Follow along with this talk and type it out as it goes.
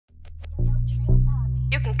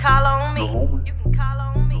call on me. You can call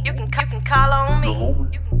on me. You can call on me.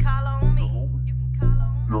 You can call on me. You can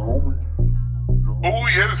call on me. Oh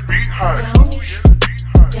yeah, this beat hot.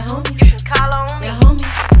 You can call on me.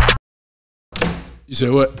 You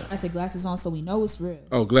said what? I said glasses on so we know it's real.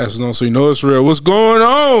 Oh, glasses on so you know it's real. What's going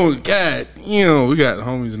on? God, we got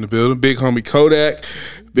homies in the building. Big homie Kodak,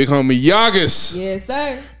 big homie YaGass. Yes,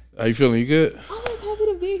 sir. How you feeling? You good? Always happy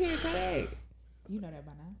to be here, Kodak. You know that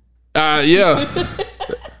by now. Yeah.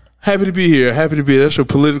 Happy to be here. Happy to be here. That's your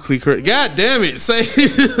politically correct. God damn it. Say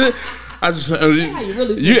I just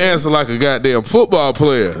you answer like a goddamn football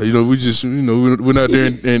player. We just we're not there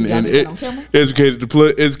and educated the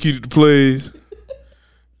plays.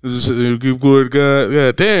 Give glory to God.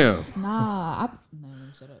 God damn. No,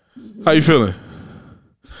 shut up. How you feeling?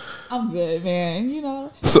 I'm good, man. I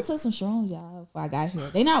took some shrooms, y'all, before I got here.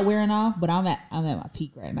 They not wearing off, but I'm at my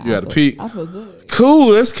peak right now. You at a peak? I feel good.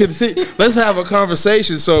 Cool. Let's continue. Let's have a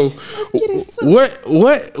conversation. So, what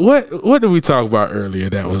did we talk about earlier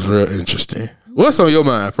that was real interesting? What's on your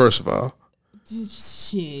mind, first of all?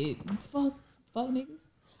 Shit, fuck niggas.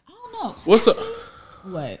 I don't know. What's up?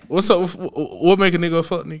 What? What's up? What make a nigga a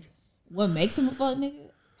fuck nigga? What makes him a fuck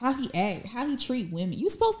nigga? How he act, how he treat women. You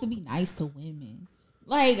supposed to be nice to women.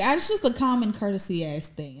 Like, it's just a common courtesy ass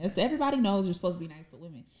thing. Everybody knows you're supposed to be nice to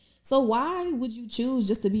women. So why would you choose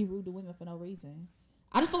just to be rude to women for no reason?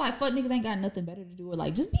 I just feel like fuck niggas ain't got nothing better to do, or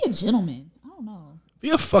like just be a gentleman. I don't know. Be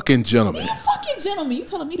a fucking gentleman. Be a fucking gentleman. You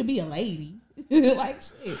telling me to be a lady? Like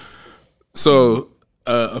shit. So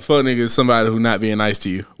a fuck nigga is somebody who not being nice to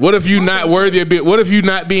you. What if you not worthy of being? What if you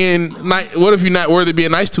not being nice? What if you not worthy of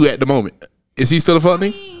being nice to at the moment? Is he still a fuck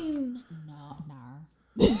nigga?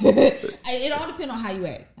 It all depends on how you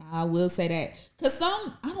act. I will say that, because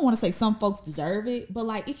I don't want to say some folks deserve it, but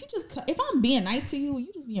like if I'm being nice to you and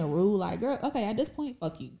you just being rude, like girl, okay, at this point,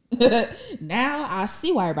 fuck you. Now I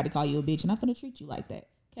see why everybody call you a bitch, and I'm finna treat you like that.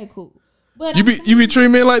 Okay, cool. But you be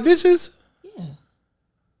treating men like bitches? Yeah.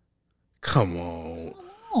 Come on.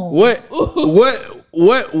 What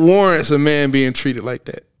warrants a man being treated like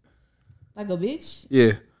that? Like a bitch?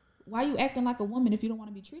 Yeah. Why you acting like a woman if you don't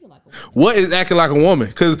want to be treated like a woman? What is acting like a woman?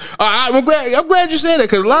 Because I'm glad you said that,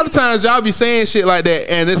 because a lot of times y'all be saying shit like that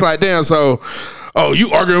and it's like, damn, so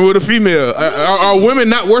you arguing with a female. Are women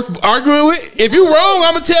not worth arguing with? If you wrong,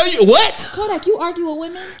 I'm gonna tell you. What? Kodak, you argue with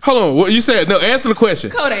women? Hold on, what you said? No, answer the question.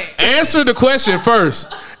 Kodak, answer the question first.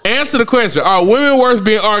 Answer the question. Are women worth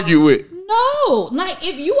being argued with? No. Like,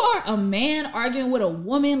 if you are a man arguing with a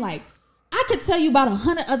woman, like, I could tell you about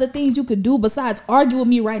 100 other things you could do besides argue with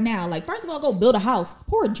me right now. Like, first of all, go build a house,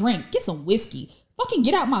 pour a drink, get some whiskey, fucking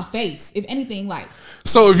get out my face. If anything, like.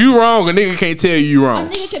 So if you wrong, a nigga can't tell you wrong. A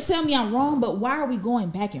nigga can tell me I'm wrong, but why are we going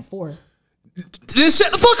back and forth? Just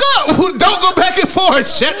shut the fuck up. Don't go back and forth.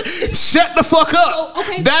 Shut the fuck up. So,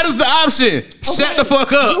 okay. That is the option. Okay. Shut the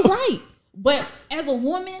fuck up. You're right. But as a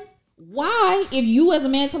woman, why, if you as a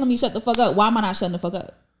man telling me shut the fuck up, why am I not shutting the fuck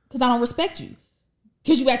up? Because I don't respect you.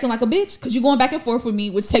 Because you acting like a bitch. Because you going back and forth with me,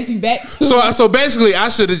 which takes me back to. So basically, I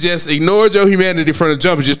should have just ignored your humanity from the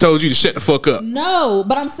jump and just told you to shut the fuck up. No,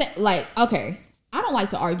 but I'm saying, like, okay, I don't like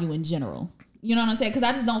to argue in general. You know what I'm saying? Because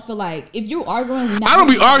I just don't feel like if you're arguing, I don't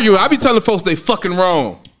be arguing. I be telling folks they fucking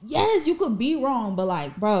wrong. Yes, you could be wrong, but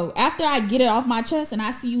like, bro, after I get it off my chest and I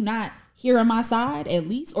see you not hearing my side, at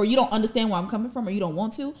least, or you don't understand where I'm coming from, or you don't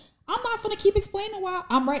want to, I'm not gonna keep explaining why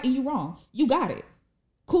I'm right and you wrong. You got it.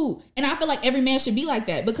 Cool. And I feel like every man should be like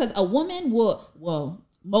that, because a woman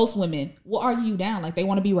most women will argue you down. Like, they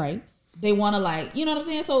want to be right. They want to, like, you know what I'm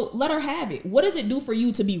saying? So let her have it. What does it do for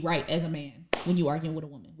you to be right as a man when you arguing with a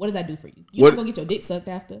woman? What does that do for you? You not gonna get your dick sucked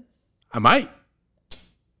after? I might.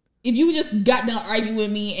 If you just got done arguing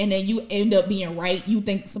with me and then you end up being right, you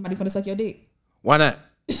think somebody finna suck your dick? Why not?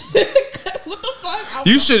 Because what the fuck?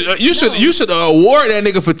 You should award that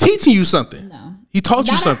nigga for teaching you something. No. He taught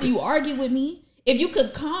you something. After you argue with me. If you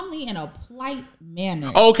could calmly in a polite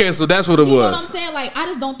manner. Okay, so that's what it was. You know what I'm saying? Like, I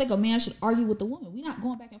just don't think a man should argue with the woman. We're not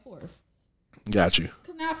going back and forth. Got you.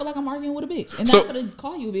 Because now I feel like I'm arguing with a bitch. And now I'm going to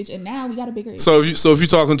call you a bitch. And now we got a bigger issue. So if you're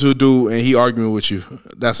talking to a dude and he arguing with you,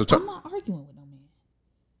 that's a I'm not arguing with no man.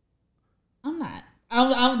 I'm not.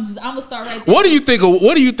 I'm going to start right there. What do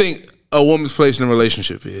you think a woman's place in a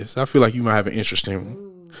relationship is? I feel like you might have an interesting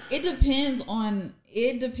one. It depends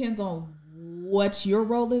on what your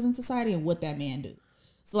role is in society and what that man do.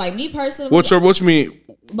 So like me personally, what you mean?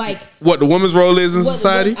 Like what the woman's role is in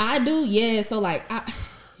society? What I do, yeah. So like,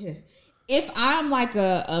 if I'm like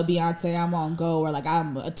a Beyonce, I'm on go, or like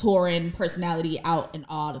I'm a touring personality out and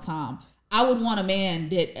all the time, I would want a man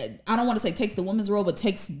that, I don't want to say takes the woman's role, but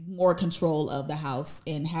takes more control of the house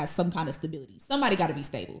and has some kind of stability. Somebody got to be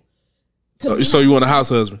stable. So you want a house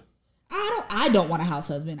husband? I don't want a house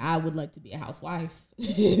husband. I would like to be a housewife.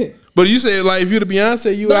 But you said like if you're the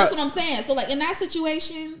Beyonce, you. But that's what I'm saying. So like in that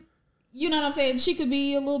situation, you know what I'm saying? She could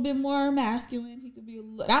be a little bit more masculine. He could be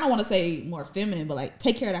I don't want to say more feminine, but like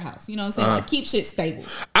take care of the house. You know what I'm saying? Like keep shit stable.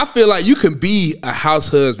 I feel like you can be a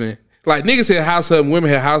house husband. Like niggas say house husband, women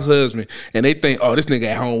have house husband, and they think, oh, this nigga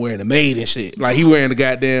at home wearing the maid and shit. Like he wearing the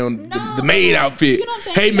goddamn the maid outfit. You know what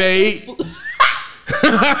I'm saying? Hey maid.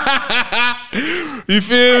 You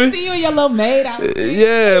feel me? I see you in your little maid outfit.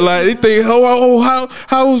 Yeah, like they think,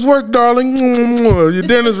 how was work, darling? Your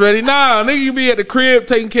dinner's ready. Nah, nigga, you be at the crib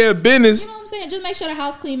taking care of business. You know what I'm saying? Just make sure the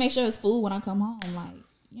house clean. Make sure it's food when I come home. Like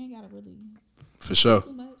you ain't gotta really. For sure.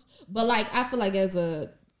 Too much. But like I feel like as a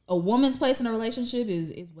woman's place in a relationship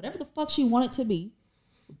is whatever the fuck she want it to be.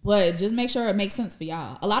 But just make sure it makes sense for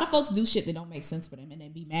y'all. A lot of folks do shit that don't make sense for them and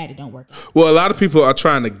then be mad it don't work out. Well, a lot of people are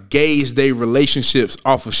trying to gauge their relationships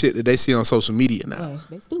off of shit that they see on social media now. Well,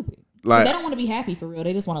 they stupid. Like they don't want to be happy for real.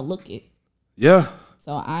 They just want to look it. Yeah.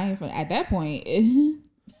 So I ain't at that point.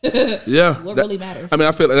 Yeah. What really matters? I mean,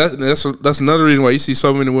 I feel like that's another reason why you see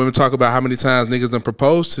so many women talk about how many times niggas done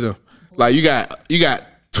proposed to them. Like you got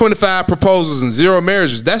 25 proposals and 0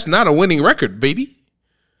 marriages. That's not a winning record, baby.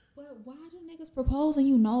 Propose and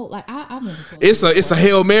you know, like I've been proposed. It's a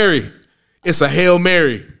Hail Mary. It's a Hail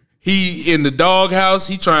Mary. He in the doghouse.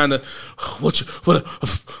 He trying to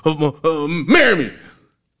marry me.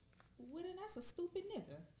 Well, then that's a stupid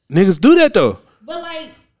nigga. Niggas do that though. But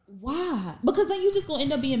like, why? Because then you just gonna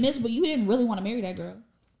end up being miserable. You didn't really want to marry that girl.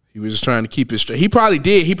 He was just trying to keep it straight. He probably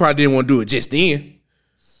did. He probably didn't want to do it just then.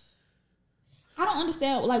 I don't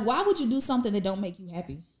understand. Like, why would you do something that don't make you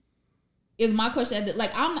happy? Is my question.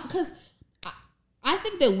 Like, I'm not because. I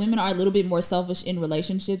think that women are a little bit more selfish in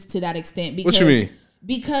relationships to that extent. Because, what you mean?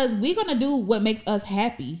 Because we're going to do what makes us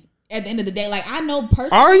happy at the end of the day. Like, I know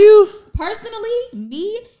personally. Are you? Personally,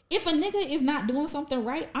 me, if a nigga is not doing something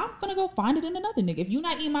right, I'm going to go find it in another nigga. If you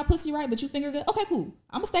not eating my pussy right, but you finger good, okay, cool.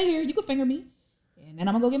 I'm going to stay here. You can finger me. And then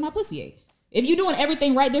I'm going to go get my pussy ate. If you doing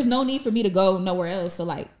everything right, there's no need for me to go nowhere else. So,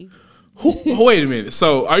 like. Wait a minute.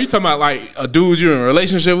 So, are you talking about, like, a dude you're in a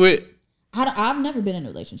relationship with? I've never been in a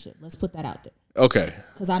relationship. Let's put that out there. Okay.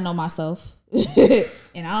 Because I know myself.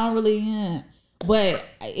 And I don't really... But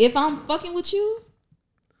if I'm fucking with you,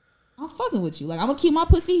 I'm fucking with you. Like, I'm going to keep my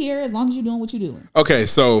pussy here as long as you're doing what you're doing. Okay,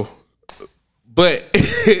 so... But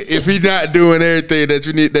if he not doing everything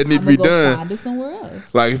that need to be done... find it somewhere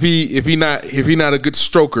else. Like, if he not a good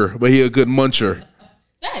stroker, but he a good muncher.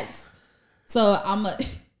 Facts. So, I'm a...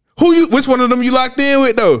 Which one of them you locked in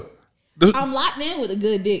with, though? I'm locked in with a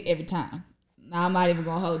good dick every time. Nah, I'm not even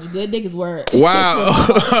gonna hold you. Good dick is word. Wow.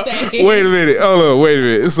 Wait a minute. Hold on. Wait a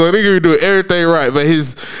minute. So nigga be doing everything right, but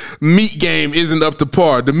his meat game isn't up to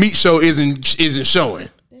par. The meat show isn't showing.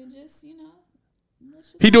 Then just,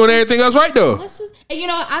 he doing everything else right though.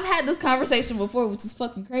 And I've had this conversation before, which is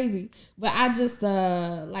fucking crazy. But I just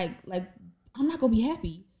like I'm not gonna be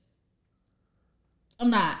happy. I'm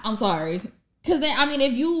not. I'm sorry. Cause then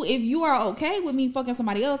if you are okay with me fucking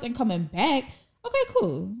somebody else and coming back, okay,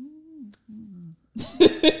 cool. I'm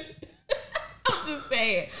just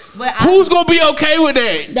saying. But who's gonna be okay with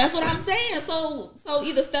that? That's what I'm saying. So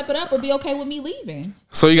either step it up or be okay with me leaving.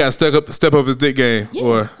 So you gotta step up his dick game, yeah,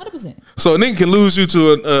 or 100%. So a nigga can lose you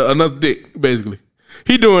to another dick, basically.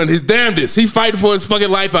 He doing his damnedest. He fighting for his fucking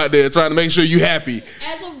life out there, trying to make sure you happy.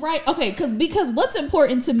 As of right, okay, because what's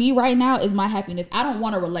important to me right now is my happiness. I don't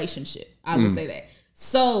want a relationship. I would say that.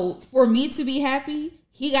 So for me to be happy,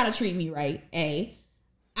 he gotta treat me right.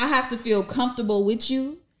 I have to feel comfortable with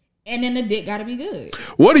you, and then the dick gotta be good.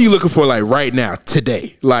 What are you looking for, like right now,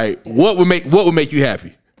 today? Like what would make you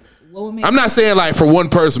happy? I'm not saying like for one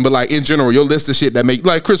person, but like in general, your list of shit that make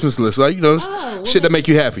like Christmas list, like shit that make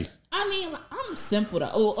you happy. I mean, I'm simple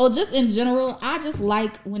though. Or just in general, I just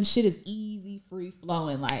like when shit is easy, free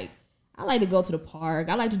flowing. Like I like to go to the park.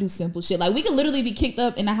 I like to do simple shit. Like we could literally be kicked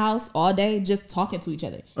up in the house all day just talking to each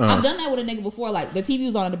other. I've done that with a nigga before. Like the TV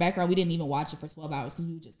was on in the background. We didn't even watch it for 12 hours because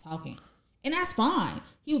we were just talking. And that's fine.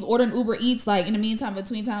 He was ordering Uber Eats. Like in the meantime,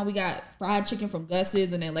 between time, we got fried chicken from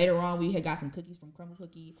Gus's, and then later on we had got some cookies from Crumble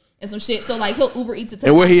Cookie and some shit. So like he'll Uber Eats it.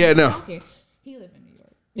 And where he at now? He live in New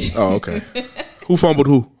York. Oh, okay. Who fumbled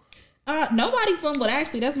who? Nobody fumbled.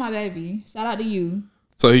 Actually, that's my baby. Shout out to you.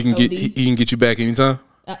 So he can get you back anytime.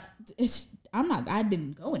 I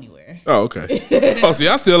didn't go anywhere. Oh, okay. Oh, so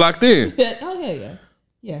y'all still locked in? Oh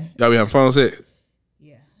yeah. Y'all be having phone sex?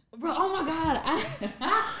 Yeah, bro. Oh my god,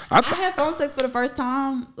 I had phone sex for the first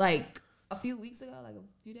time like a few weeks ago, like a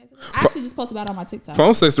few days ago. I actually just posted about it on my TikTok.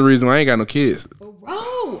 Phone sex the reason why I ain't got no kids.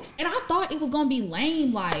 Bro, and I thought it was gonna be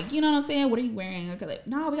lame, like, you know what I'm saying? What are you wearing? Like,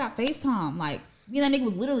 no, we got FaceTime. Like, me and that nigga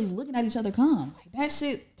was literally looking at each other come. Like, that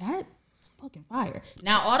shit, that's fucking fire.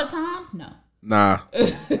 Now, all the time, no. Nah.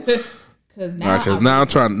 Cause now, I'm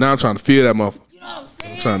trying to feel that motherfucker. You know what I'm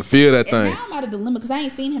saying? I'm trying to feel that thing. Now I'm at a dilemma because I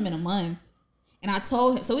ain't seen him in a month. And I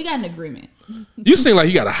told him, so we got an agreement. You seem like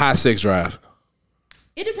you got a high sex drive.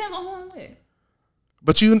 It depends on who I'm with.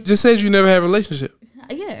 But you just said you never had a relationship.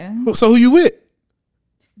 Yeah. So who you with?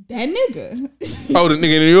 That nigga. Oh, the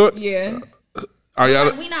nigga in New York? Yeah. Are y'all?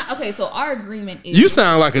 Like, we not okay. So our agreement is. You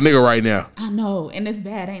sound like a nigga right now. I know, and it's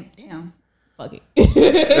bad. Ain't damn. Fuck it.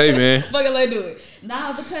 Hey man. Fuck it. Let's do it.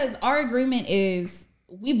 Nah, because our agreement is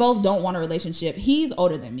we both don't want a relationship. He's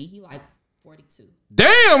older than me. He like 42.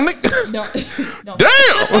 Damn, nigga. Don't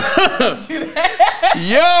Damn. Don't do that.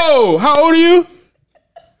 Yo, how old are you?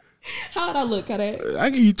 How would I look at it? I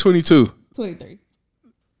give you 22. 23.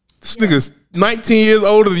 This nigga's 19 years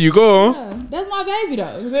older than you. Go on. Yeah, that's my baby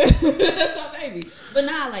though. That's my baby. But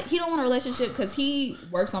nah, like he don't want a relationship because he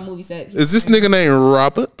works on movie sets. Is this nigga named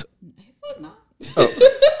Robert? Fuck no. Oh.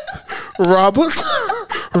 Robert?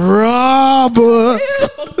 Robert.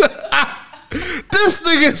 This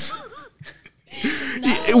nigga's.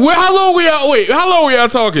 How long were y'all? Wait, how long were y'all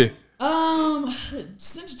talking?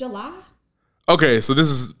 Since July. Okay, so this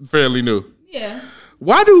is fairly new. Yeah.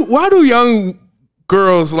 Why do young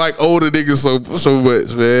girls like older niggas so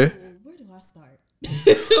much, man? Where do I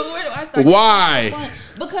start? Why?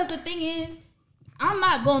 Because the thing is, I'm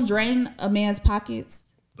not gonna drain a man's pockets.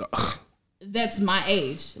 That's my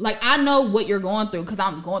age. Like, I know what you're going through because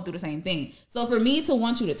I'm going through the same thing. So for me to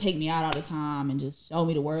want you to take me out all the time and just show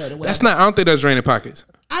me the world or whatever. That's not. I don't think that's draining pockets.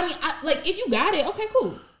 I mean, like if you got it, okay,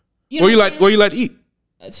 cool. Where you like to eat?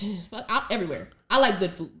 Everywhere. I like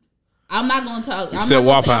good food. I'm not gonna talk. I'm said not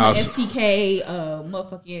Waffle gonna House. STK,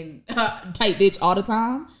 motherfucking type bitch all the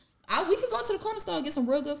time. We can go to the corner store and get some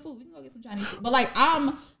real good food. We can go get some Chinese food. But like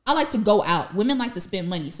I like to go out. Women like to spend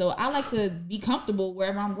money, so I like to be comfortable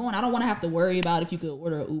wherever I'm going. I don't want to have to worry about if you could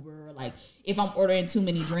order an Uber or like if I'm ordering too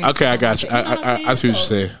many drinks. Okay, I got you. Like that. I see what you're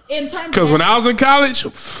saying. In terms, because when I was in college,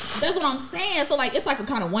 that's what I'm saying. So like it's like a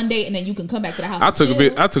kind of one day and then you can come back to the house. I took a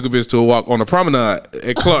bitch to a walk on the promenade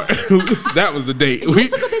at Clark. That was the date. We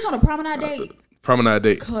took a bitch on a promenade date. Promenade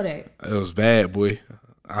date. Kodak. It was bad, boy.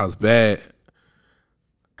 I was bad.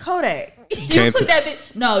 Kodak. You took that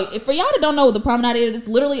bitch. No, for y'all that don't know what the promenade is, it's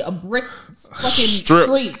literally a brick fucking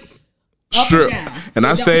street. Strip. And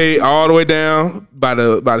I stayed all the way down by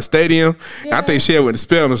the stadium. Yeah. I think she went to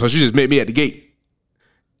Spelman, so she just met me at the gate.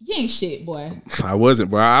 You ain't shit, boy. I wasn't,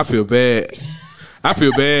 bro. I feel bad. I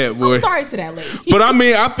feel bad, boy. I'm sorry to that lady. But I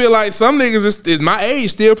mean, I feel like some niggas is my age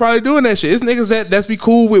still probably doing that shit. It's niggas that's be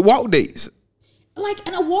cool with walk dates. Like,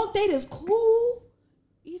 and a walk date is cool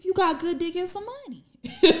if you got good dick and some money.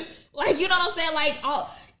 Like, you know what I'm saying? Like,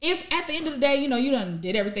 if at the end of the day, you know, you done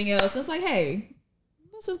did everything else, it's like, hey,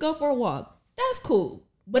 let's just go for a walk. That's cool.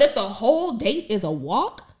 But if the whole date is a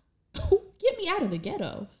walk, get me out of the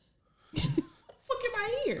ghetto. What the fuck am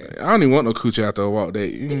I here? I don't even want no coochie after a walk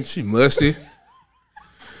date. She musty.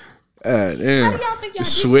 Damn. How do y'all think y'all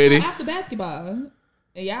sweaty after basketball? And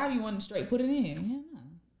y'all be wanting to straight put it in.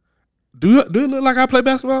 Do it look like I play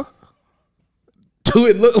basketball? Do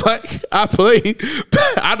it look like I play?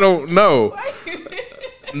 I don't know.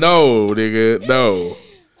 No, nigga, no.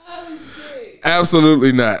 Oh shit.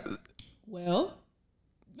 Absolutely not. Well,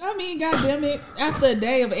 I mean, goddamn it, after a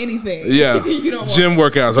day of anything, yeah, you don't gym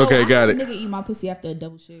workouts. So okay, got it. Nigga eat my pussy after a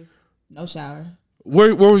double shift, no shower.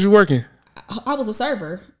 Where was you working? I was a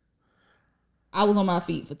server. I was on my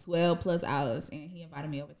feet for 12 plus hours, and he invited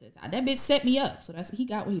me over to his house. That bitch set me up, so he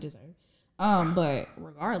got what he deserved. But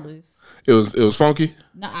regardless, it was funky.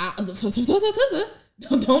 Nah,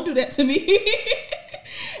 don't do that to me.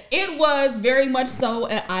 It was very much so,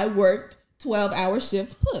 and I worked 12-hour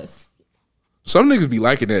shift puss. Some niggas be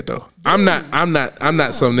liking that though. I'm not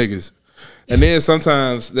some niggas. And then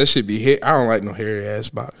sometimes that shit be hit. I don't like no hairy ass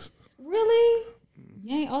box. Really?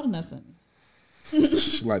 You ain't old enough for me.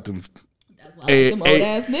 Like them. That's why I like them old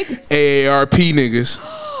ass niggas. AARP niggas.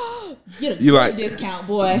 Get a good discount,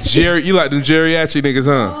 boy. You like them geriatric niggas,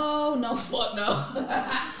 huh? Oh no, fuck no.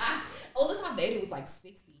 Oldest I've dated was like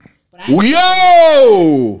 60. But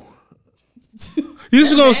Yo! You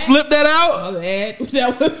just gonna slip that out? My bad.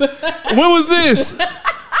 That was when was this?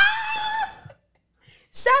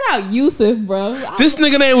 Shout out Yusuf, bro. This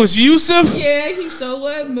nigga name was Yusuf? Yeah, he sure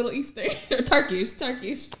was Middle Eastern. Turkish.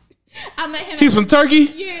 I met him. He's from Turkey?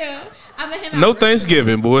 Yeah. I met him. No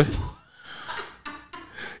Thanksgiving, boy.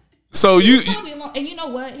 So you probably in long. And you know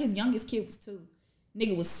what? His youngest kid was 2.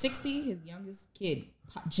 Nigga was 60. His youngest kid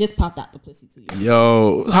just popped out the pussy 2 years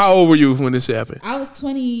ago. Yo, how old were you when this happened? I was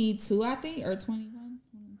 22, I think, or 21.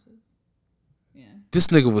 22. Yeah. This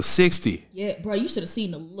nigga was 60. Yeah, bro, you should have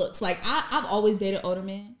seen the looks. Like, I've always dated older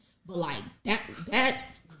men, but like that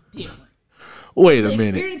was different. Wait a the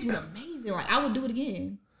minute. The experience was amazing. Like, I would do it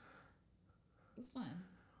again. It's fun.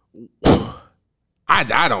 I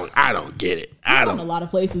don't get it. I don't. A lot of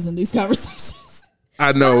places in these conversations.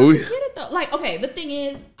 I know. I get it though. Like, okay, the thing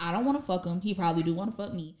is, I don't want to fuck him. He probably do want to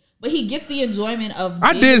fuck me, but he gets the enjoyment of.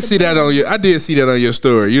 I did see that on your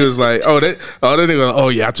story. You was like, that nigga. Oh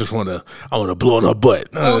yeah, I want to blow on her butt.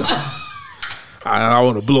 I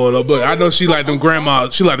want to blow on her butt. I know she like them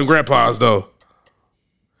grandmas. She like them grandpas though.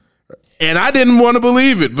 And I didn't want to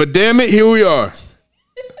believe it, but damn it, here we are.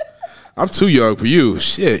 I'm too young for you.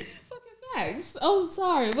 Shit. Fucking facts. Oh,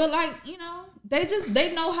 sorry, but like, you know,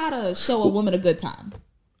 they know how to show a woman a good time.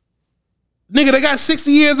 Nigga, they got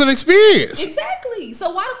 60 years of experience. Exactly.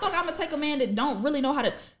 So why the fuck I'm gonna take a man that don't really know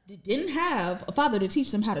that didn't have a father to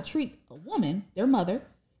teach them how to treat a woman, their mother,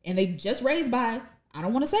 and they just raised by, I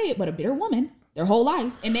don't want to say it, but a bitter woman their whole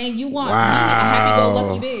life, and then you want me, a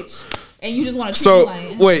happy-go-lucky bitch. And you just want to treat me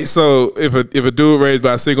like... Wait, so if a dude raised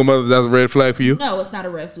by a single mother, that's a red flag for you? No, it's not a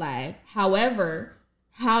red flag. However,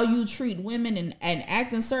 how you treat women and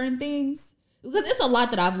act in certain things... Because it's a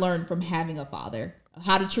lot that I've learned from having a father.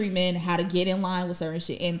 How to treat men, how to get in line with certain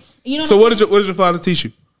shit. And you know. So what did your father teach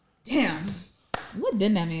you? Damn. What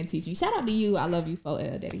didn't that man teach me? Shout out to you. I love you,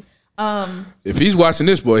 Daddy. If he's watching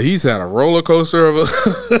this, boy, he's had a roller coaster of a...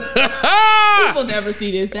 People never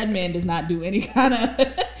see this. That man does not do any kind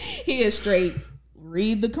of... He is straight.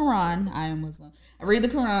 Read the Quran. I am Muslim. I read the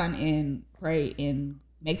Quran and pray and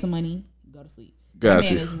make some money, go to sleep. That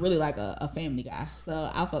man is really like a family guy.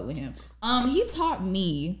 So I'll fuck with him. He taught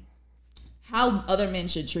me how other men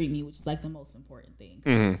should treat me, which is like the most important thing.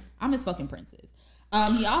 Mm-hmm. I'm his fucking princess.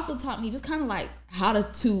 He also taught me just kind of like how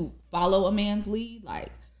to follow a man's lead. Like,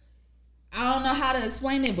 I don't know how to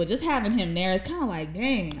explain it, but just having him there is kind of like,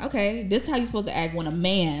 dang, okay, this is how you're supposed to act when a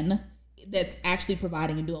man that's actually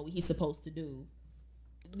providing and doing what he's supposed to do.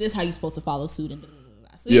 This is how you're supposed to follow suit and blah, blah,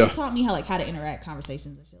 blah. So he just taught me how to interact,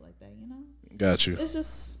 conversations and shit like that, you know? Got you. It's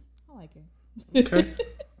just, I like it. Okay.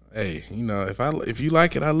 Hey, you know, if you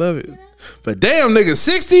like it, I love it. Yeah. But damn, nigga,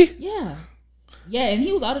 60? Yeah. Yeah, and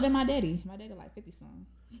he was older than my daddy. My daddy like 50-something.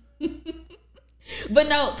 But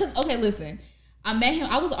no, because, okay, listen. I met him.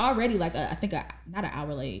 I was already like, not an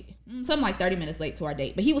hour late. Something like 30 minutes late to our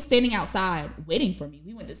date. But he was standing outside waiting for me.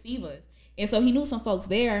 We went to Siva's. And so he knew some folks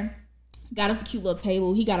there. Got us a cute little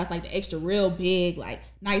table. He got us like the extra real big, like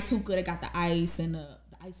nice hookah that got the ice and the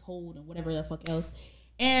ice hold and whatever the fuck else.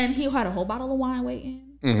 And he had a whole bottle of wine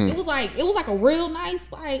waiting. Mm-hmm. It was like a real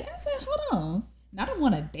nice, like, I said, hold on. I don't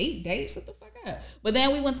want to date. Shut the fuck up. But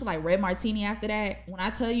then we went to like Red Martini after that. When I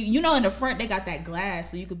tell you, you know, in the front, they got that glass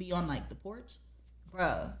so you could be on like the porch.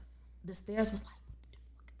 Bruh, the stairs was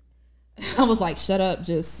like, I was like, shut up,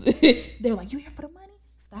 just, they were like, you here for the money?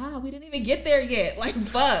 Stop, we didn't even get there yet. Like,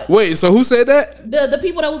 fuck. Wait, so who said that? The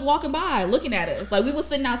people that was walking by looking at us. Like, we was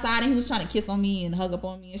sitting outside and he was trying to kiss on me and hug up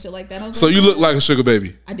on me and shit like that. I was so like, you look like a sugar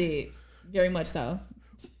baby? I did. Very much so.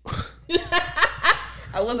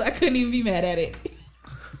 I couldn't even be mad at it.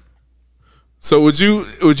 So would you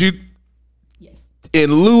yes, in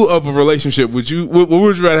lieu of a relationship, what would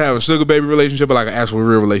you rather have, a sugar baby relationship or like an actual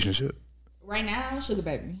real relationship? Right now, sugar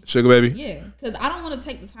baby. Sugar baby? Yeah, because I don't want to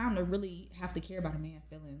take the time to really have to care about a man's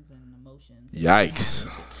feelings and emotions. Yikes.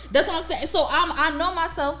 That's what I'm saying. So I know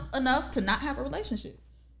myself enough to not have a relationship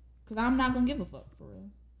because I'm not going to give a fuck for real.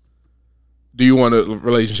 Do you want a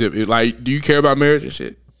relationship? Like, do you care about marriage and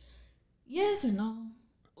shit? Yes and no.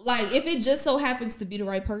 Like, if it just so happens to be the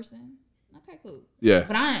right person, okay, cool. Yeah.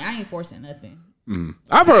 But I ain't forcing nothing. Mm.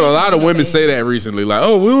 I've heard a lot of women say that recently. Like,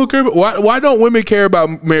 oh, we don't care about, why don't women care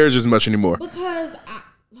about marriage as much anymore? Because,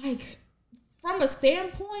 from a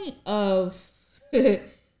standpoint of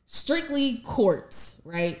strictly courts,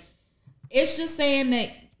 right? It's just saying that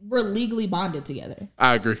we're legally bonded together.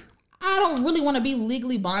 I agree. I don't really want to be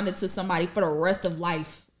legally bonded to somebody for the rest of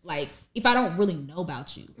life. Like, if I don't really know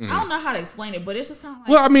about you. I don't know how to explain it, but it's just kind of like...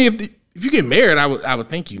 Well, I mean, if you get married, I would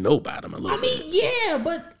think you know about them a little bit. I mean, yeah,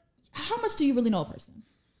 but how much do you really know a person?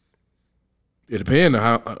 It depends on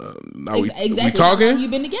how exactly we talking. How long you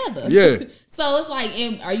been together. Yeah. So it's like,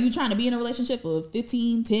 are you trying to be in a relationship for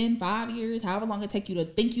 15, 10, 5 years, however long it take you to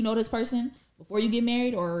think you know this person before you get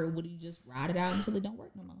married, or would you just ride it out until it don't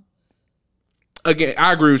work no more? Again,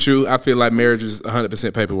 I agree with you. I feel like marriage is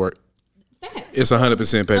 100% paperwork. Fact. It's 100%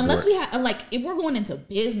 paperwork. Unless we have, like, if we're going into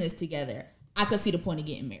business together, I could see the point of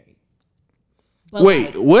getting married. But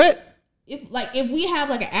wait, like, what? If we have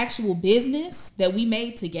like an actual business that we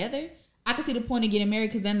made together, I can see the point of getting married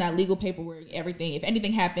because then that legal paperwork, everything, if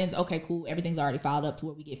anything happens, okay, cool, everything's already filed up to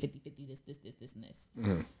where we get 50-50, this, and this.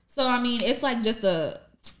 Mm-hmm. So, I mean, it's like just like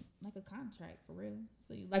a contract for real.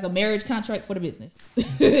 So, like a marriage contract for the business.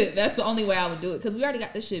 That's the only way I would do it because we already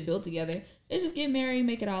got this shit built together. Let's just get married,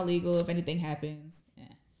 make it all legal. If anything happens,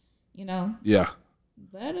 you know? Yeah.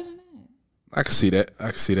 But other than that. I can see that.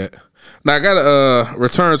 Now, I got to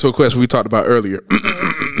return to a question we talked about earlier.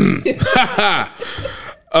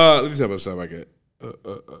 Let me see how much time I got.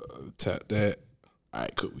 Tap that. All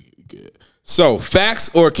right, cool. We good. So,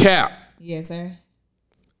 facts or cap? Yes, sir.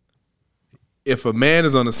 If a man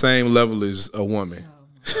is on the same level as a woman,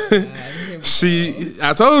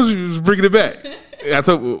 I told you, was bringing it back.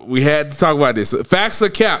 We had to talk about this. Facts or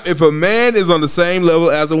cap? If a man is on the same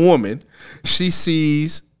level as a woman, she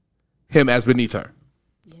sees him as beneath her.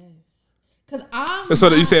 Yes. Because So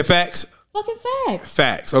you said facts? Fucking facts.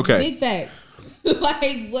 Facts, okay. Big facts.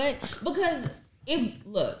 Like, what? Because,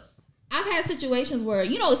 I've had situations where,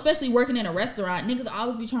 especially working in a restaurant, niggas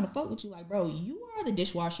always be trying to fuck with you. Like, bro, you are the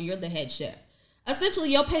dishwasher. You're the head chef.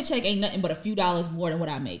 Essentially, your paycheck ain't nothing but a few dollars more than what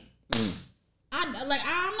I make. I'm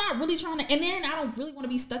not really trying to, and then I don't really want to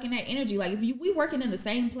be stuck in that energy. Like, if we working in the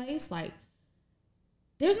same place, like,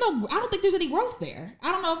 I don't think there's any growth there.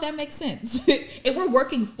 I don't know if that makes sense. If we're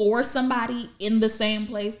working for somebody in the same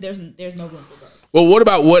place, there's no room for growth. Well, what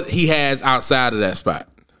about what he has outside of that spot?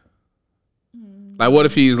 Like, what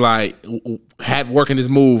if he's like working his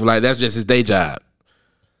move, like that's just his day job?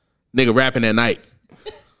 Nigga rapping at night.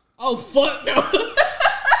 Oh, fuck no.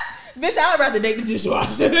 Bitch, I'd rather date the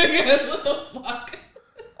dishwasher. What the fuck?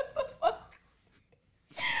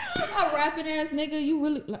 A rapping ass nigga, you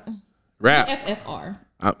really rap. BFFR.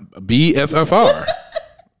 BFFR.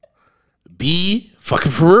 B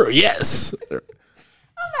fucking for real. Yes. I'm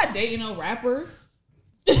not dating no rapper.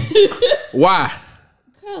 Why?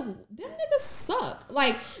 Because them niggas suck.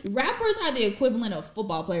 Like, rappers are the equivalent of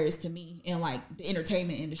football players to me in, like, the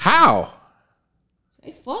entertainment industry. How?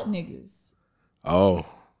 They fuck niggas. Oh.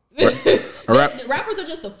 Rappers are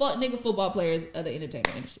just the fuck nigga football players of the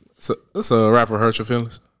entertainment industry. So a rapper hurt your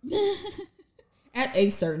feelings? At a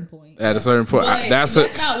certain point. At a certain point. That's not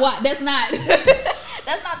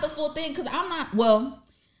that's not the full thing. Because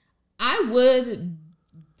I would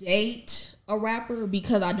date a rapper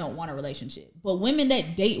because I don't want a relationship. But women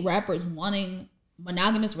that date rappers wanting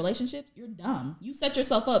monogamous relationships, you're dumb. You set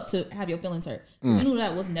yourself up to have your feelings hurt. I knew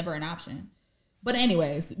that was never an option. But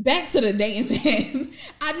anyways, back to the dating man.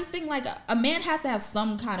 I just think like a man has to have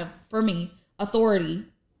some kind of, for me, authority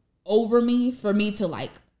over me for me to like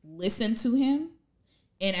listen to him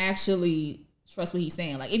and actually trust what he's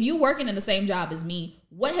saying. Like, if you working in the same job as me,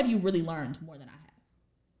 what have you really learned more than I have?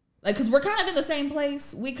 Like, because we're kind of in the same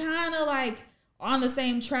place. We kind of like on the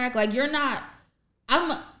same track. Like, how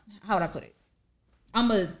would I put it? I'm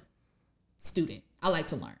a student. I like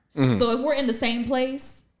to learn. Mm-hmm. So if we're in the same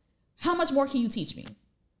place, how much more can you teach me?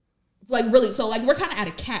 Like, really, so like we're kind of at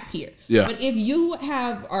a cap here. Yeah. But if you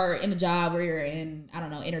are in a job where you're in, I don't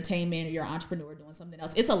know, entertainment, or you're an entrepreneur doing something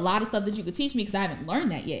else, it's a lot of stuff that you could teach me because I haven't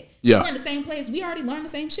learned that yet. Yeah. We're in the same place. We already learned the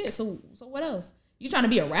same shit. So what else? You trying to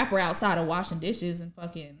be a rapper outside of washing dishes and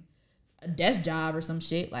fucking a desk job or some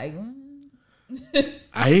shit? Like,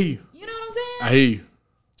 I hear you. You know what I'm saying? I hear you.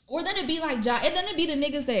 Or then it'd be like, and then it'd be the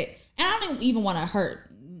niggas that, and I don't even want to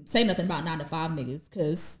say nothing about 9 to 5 niggas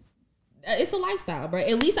because it's a lifestyle, bro.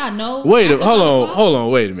 At least I know. Hold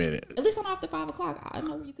on. Wait a minute. At least I know after 5 o'clock, I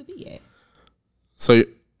know where you could be at. So,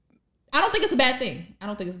 I don't think it's a bad thing.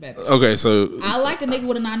 Okay, so I like a nigga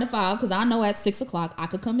with a 9 to 5 because I know at 6 o'clock I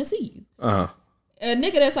could come and see you. A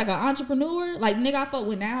nigga that's like an entrepreneur, like nigga I fuck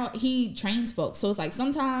with now, he trains folks. So it's like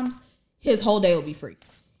sometimes his whole day will be free.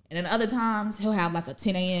 And then other times he'll have like a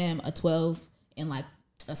 10 a.m., a 12, and like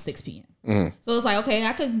a 6 p.m. Mm-hmm. So it's like, okay,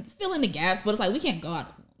 I could fill in the gaps, but it's like we can't go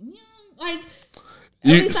out. Like,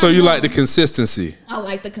 you like the consistency. I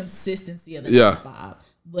like the consistency of the 9 to 5.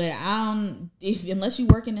 But unless you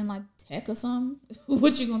working in like tech or something,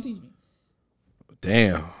 what you gonna teach me?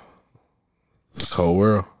 Damn. It's a cold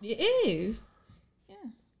world. It is.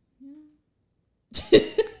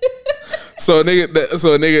 So a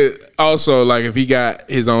nigga also, like, if he got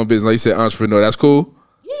his own business, like you said, entrepreneur, that's cool?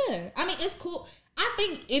 Yeah. I mean, it's cool. I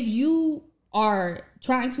think if you are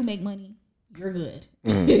trying to make money, you're good.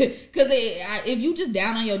 Because if you just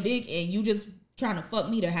down on your dick and you just trying to fuck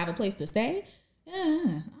me to have a place to stay, I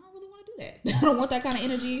don't really want to do that. I don't want that kind of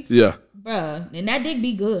energy. Yeah. Bruh. And that dick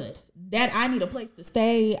be good. That I need a place to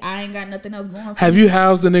stay. I ain't got nothing else going for Have me. you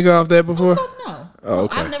housed a nigga off that before? Oh, fuck no. Oh,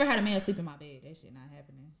 okay. I've never had a man sleep in my bed. That shit not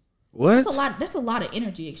happening. What? That's a lot of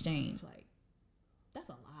energy exchange. Like, that's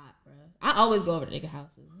a lot, bro. I always go over to nigga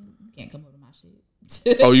houses. You can't come over to my shit.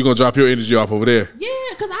 Oh, you gonna drop your energy off over there? Yeah,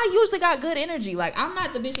 because I usually got good energy. Like, I'm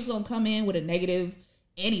not the bitch that's gonna come in with a negative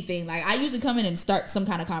anything. Like, I usually come in and start some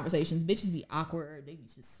kind of conversations. Bitches be awkward. They be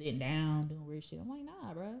just sitting down doing weird shit. I'm like,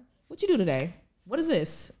 nah, bro. What you do today? What is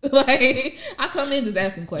this? Like, I come in just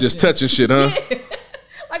asking questions. Just touching shit, huh? Yeah.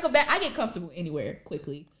 Like I get comfortable anywhere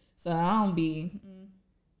quickly. So I don't be...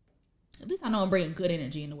 At least I know I'm bringing good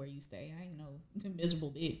energy into where you stay. I ain't no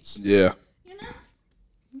miserable bitch. Yeah. You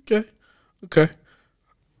know? Okay.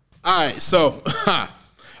 All right, so I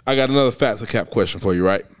got another facts or cap question for you,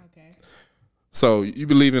 right? Okay. So you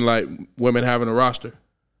believe in like women having a roster?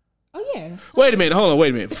 Oh yeah. Wait a minute, hold on,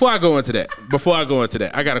 wait a minute. Before I go into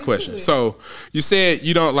that, I got a question. So you said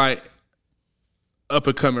you don't like up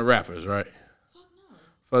and coming rappers, right?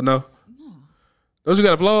 Fuck no. No. Don't you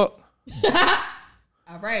got a vlog?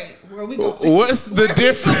 All right, where are we going? What's the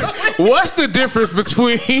difference? What's the difference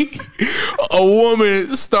between a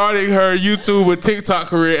woman starting her YouTube or TikTok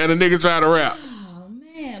career and a nigga trying to rap? Oh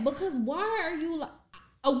man, because why are you like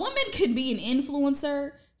a woman can be an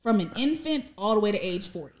influencer from an infant all the way to age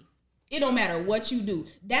 40. It don't matter what you do.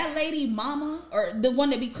 That lady mama or the one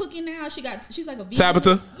that be cooking now, she's like a vegan.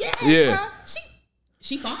 Tabitha? Yes, Yeah. bro.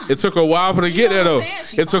 She fine. It took her a while for her to get there though.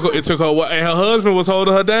 It took her a while, and her husband was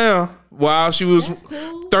holding her down while she was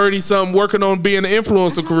 30-something working on being an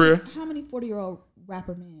influencer career. How many 40-year-old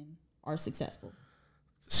rapper men are successful?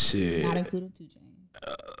 Shit. Not including 2 Chainz.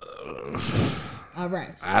 All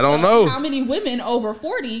right. I don't know. How many women over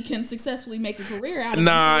 40 can successfully make a career out of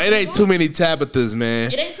it ain't too many Tabithas,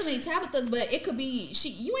 man. It ain't too many Tabithas, but it could be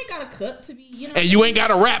you ain't got to cut to be, you know. And you ain't got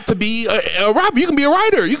to rap to be a rapper. You can be a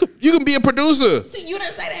writer. You can be a producer. See, you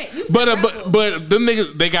didn't say that. You said but them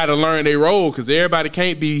niggas, they got to learn their role because everybody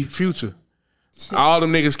can't be Future. All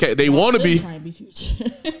them niggas can't. They want to be. Try and be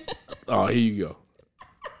Future. Oh, here you go.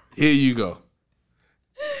 Here you go.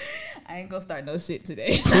 I ain't gonna start no shit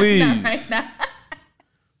today. Please.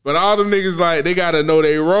 But all them niggas, like, they gotta know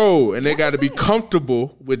their role and they gotta be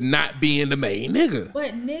comfortable with not being the main nigga.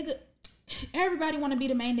 But nigga, everybody wanna be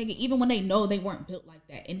the main nigga, even when they know they weren't built like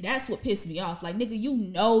that. And that's what pissed me off. Like, nigga, you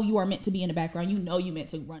know you are meant to be in the background. You know you meant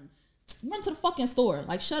to run to the fucking store.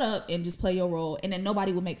 Like, shut up and just play your role, and then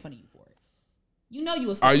nobody will make fun of you for it. You know you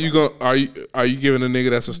a store Are you giving a nigga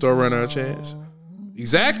that's a store runner a chance?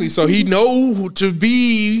 Exactly. So he know to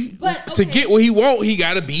be to get what he want, he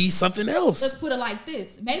gotta be something else. Let's put it like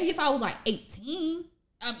this. Maybe if I was like 18,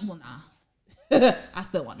 well, nah. I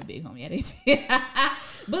still want the big homie at 18.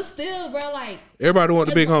 But still, bro, like everybody want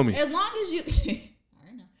the big homie. As long as you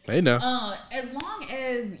They know. As long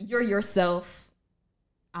as you're yourself,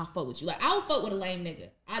 I'll fuck with you. Like, I'll fuck with a lame nigga.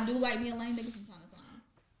 I do like me a lame nigga from time to time.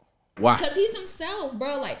 Why? Because he's himself,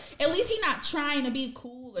 bro. Like, at least he not trying to be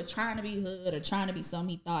cool or trying to be hood or trying to be something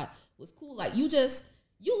he thought was cool. Like, you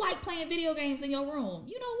like playing video games in your room.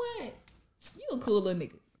 You know what? You a cool little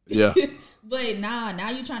nigga. Yeah. But now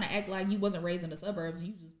you trying to act like you wasn't raised in the suburbs.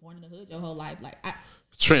 You just born in the hood your whole life. Like,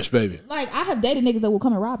 trench baby. Like, I have dated niggas that will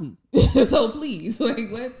come and rob you. So please, like,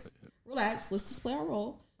 let's relax. Let's just play our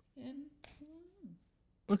role. And,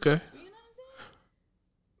 okay. You know what I'm saying?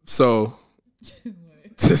 So,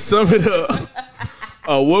 to sum it up,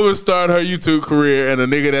 a woman started her YouTube career and a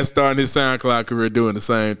nigga that started his SoundCloud career doing the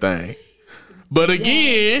same thing. But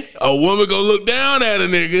again, a woman gonna look down at a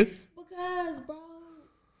nigga. Because, bro,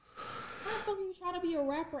 how the fuck are you trying to be a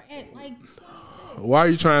rapper at like 26? Why are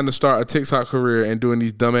you trying to start a TikTok career and doing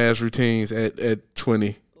these dumbass routines at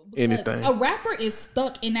 20? Anything. A rapper is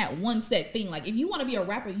stuck in that one set thing. Like, if you want to be a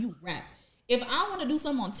rapper, you rap. If I want to do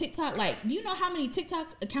something on TikTok, like, do you know how many TikTok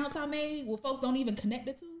accounts I made where folks don't even connect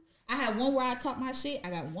it to? I have one where I talk my shit. I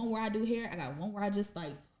got one where I do hair. I got one where I just,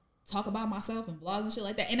 like, talk about myself and vlogs and shit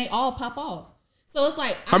like that. And they all pop off. So it's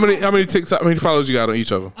like, how many followers you got on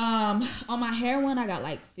each of them? On my hair one, I got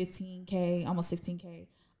like 15K, almost 16K.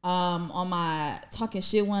 On my talking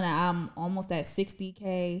shit one, I'm almost at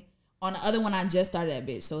 60K. On the other one, I just started that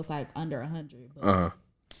bitch, so it's like under 100. But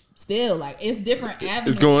still, like, it's different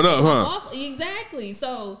avenues. It's going up, huh? Exactly.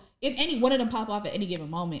 So if any one of them pop off at any given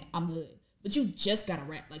moment, I'm good. But you just gotta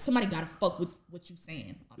rap. Like, somebody gotta fuck with what you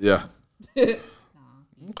saying. Yeah.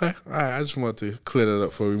 Okay. All right. I just want to clear that up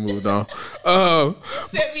before we moved on.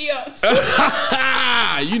 Set me up.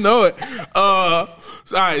 You know it. All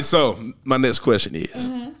right. So my next question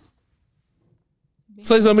is,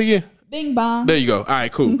 say something again. Bing bong. There you go. All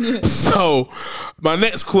right. Cool. So my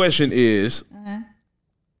next question is,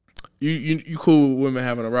 you cool with women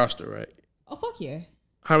having a roster, right? Oh, fuck yeah.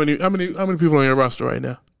 How many people on your roster right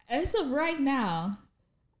now? As of right now,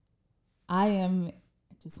 I am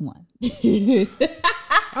Just one.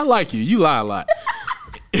 I like you. You lie a lot.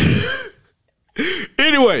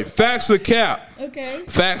 Anyway, facts or cap? Okay.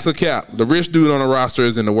 Facts or cap? The rich dude on the roster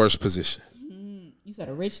is in the worst position. You said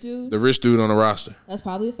a rich dude? The rich dude on the roster. That's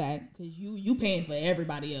probably a fact because you paying for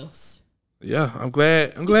everybody else. Yeah, I'm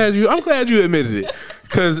glad you admitted it.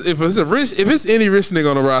 Because if it's any rich nigga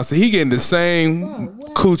on the roster, he getting the same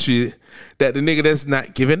coochie that the nigga that's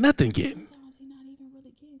not giving nothing getting. Sometimes he not even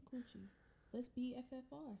really getting coochie. Let's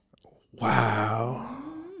BFFR. Wow.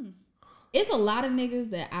 It's a lot of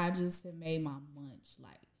niggas that I just have made my munch.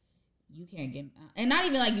 Like, you can't get, and not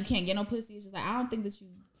even like you can't get no pussy. It's just like, I don't think that you,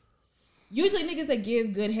 usually niggas that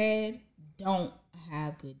give good head don't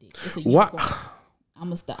have good dick. It's a unicorn.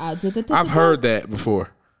 I've heard that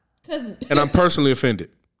before. And I'm personally offended.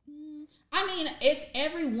 I mean, it's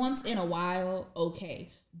every once in a while, okay.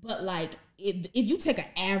 But like, if you take an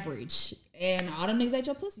average and all them niggas ate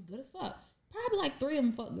your pussy good as fuck, probably like 3 of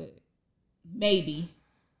them fuck good. Maybe.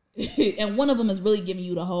 And one of them is really giving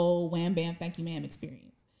you the whole wham bam thank you ma'am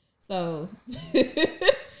experience. So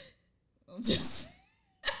I'm just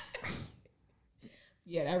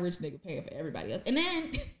yeah, that rich nigga paying for everybody else. And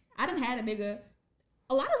then I done had a nigga.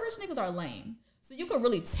 A lot of rich niggas are lame, so you could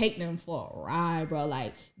really take them for a ride, bro.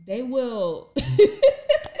 Like they will.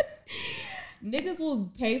 Niggas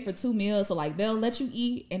will pay for 2 meals, so like they'll let you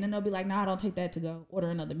eat, and then they'll be like, "Nah, don't take that to go. Order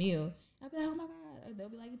another meal." I'll be like, "Oh my god!" They'll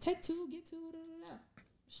be like, "Take 2, get 2."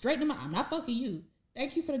 Straighten them out. I'm not fucking you.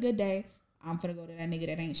 Thank you for the good day. I'm finna go to that nigga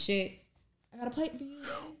that ain't shit. I got a plate for you.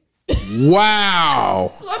 Wow.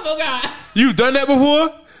 Swear for God. You done that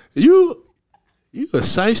before? You a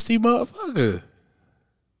shiesty motherfucker.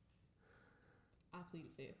 I plead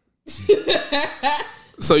the 5th.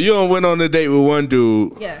 So you done went on a date with one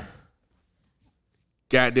dude. Yeah.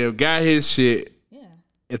 Goddamn, got his shit. Yeah.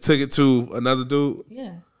 And took it to another dude.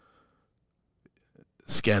 Yeah.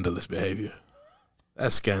 Scandalous behavior.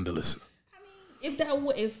 That's scandalous. I mean, if that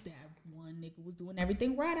one nigga was doing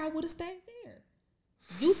everything right, I would have stayed there.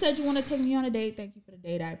 You said you want to take me on a date. Thank you for the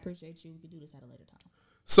date. I appreciate you. We can do this at a later time.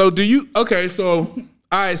 So do you? Okay, so all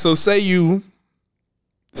right. So say you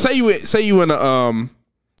in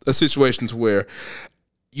a situation to where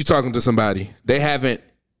you talking to somebody, they haven't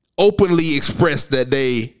openly expressed that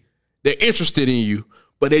they're interested in you,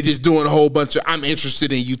 but they just doing a whole bunch of "I'm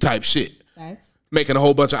interested in you" type shit. Facts. Making a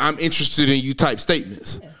whole bunch of "I'm interested in you" type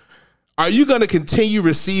statements. Yeah. Are you gonna continue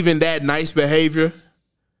receiving that nice behavior?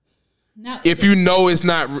 Now, if you know it's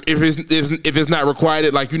not, if it's not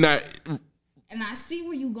required, like you're not. And I see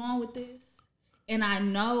where you going with this, and I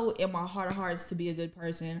know in my heart of hearts to be a good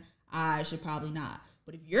person, I should probably not.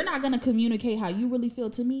 But if you're not gonna communicate how you really feel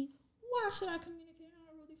to me, why should I communicate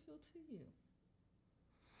how I really feel to you?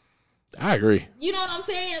 I agree. You know what I'm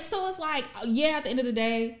saying? So it's like, yeah, at the end of the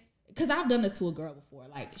day. Because I've done this to a girl before.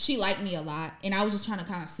 Like, she liked me a lot. And I was just trying to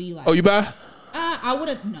kind of see, like... Oh, you bi? I would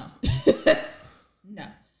have... No. No.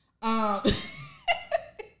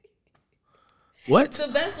 What? The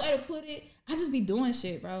best way to put it, I just be doing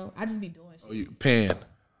shit, bro. I just be doing shit. Oh, you pan?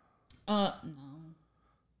 No.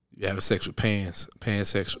 You having sex with pans?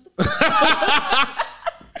 Pansexual.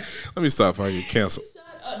 Let me stop before I get canceled. Shut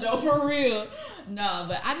up. No, for real. No,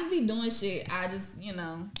 but I just be doing shit. I just,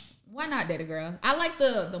 why not date a girl? I like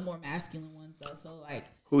the more masculine ones though. So like,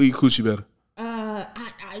 who eat coochie better? I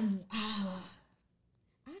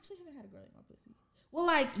actually haven't had a girl eat my pussy. Well,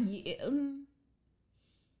 like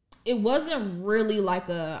it wasn't really like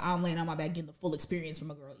I'm laying on my back getting the full experience from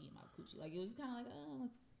a girl eating my coochie. Like it was kind of like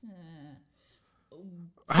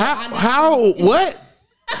how what?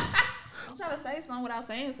 I'm trying to say something without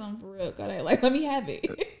saying something for real. Like let me have it.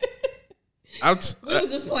 We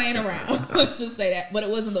was just playing around. Let's just say that. But it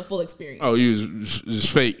wasn't the full experience. Oh, you was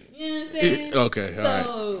just fake. You know what I'm saying? Okay.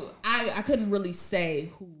 So I couldn't really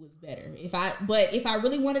say who was better. If I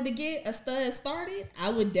really wanted to get a stud started, I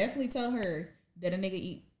would definitely tell her that a nigga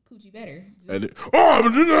eat coochie better.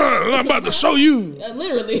 I'm about to show you.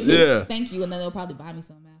 Literally. Yeah. Thank you. And then they'll probably buy me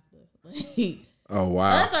something after. Oh,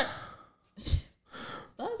 wow.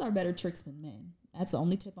 Studs are better tricks than men. That's the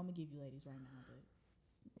only tip I'm going to give you ladies right now.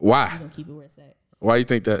 Why? I'm gonna keep it where it's at. Why you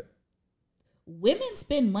think that? Women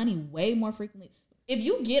spend money way more frequently. If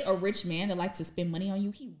you get a rich man that likes to spend money on you,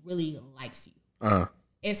 he really likes you.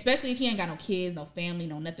 Especially if he ain't got no kids, no family,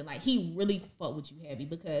 no nothing. Like he really fuck with you heavy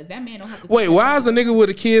because that man don't have to. Wait, why is a nigga with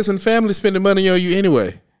the kids and family spending money on you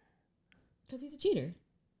anyway? Because he's a cheater.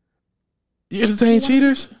 You entertain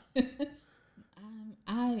cheaters? Yeah.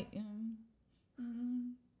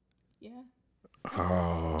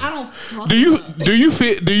 Oh. I don't. Do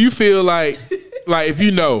you feel like like if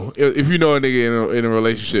you know a nigga in a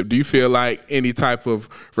relationship, do you feel like any type of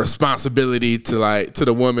responsibility to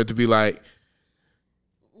the woman to be like?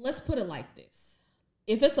 Let's put it like this: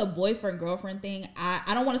 if it's a boyfriend girlfriend thing,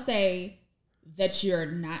 I don't want to say that you're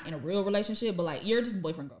not in a real relationship, but like you're just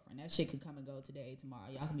boyfriend girlfriend. That shit could come and go today, tomorrow.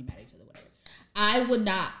 Y'all can be mad at each other, whatever. I would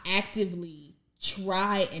not actively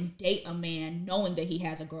try and date a man knowing that he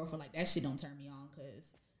has a girlfriend. Like that shit don't turn me on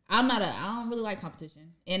because I don't really like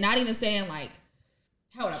competition, and not even saying like.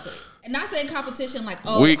 How would I put it? And not saying competition like,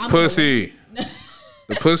 oh, weak pussy.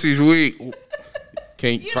 The pussy's weak.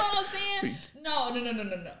 Can't. You know what I'm saying? No.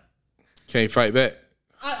 Can't fight back.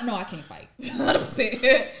 No, I can't fight. I'm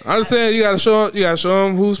saying. I'm just saying you gotta show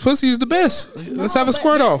them whose pussy is the best. Let's have a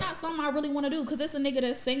squirt off. That's not something I really want to do because it's a nigga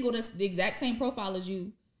that's single that's the exact same profile as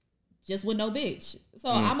you, just with no bitch.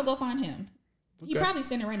 So I'm gonna go find him. He probably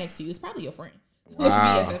standing right next to you. It's probably your friend.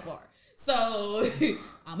 Wow. It's BFFR. So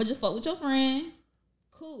I'm gonna just fuck with your friend.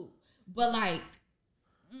 Cool. But like,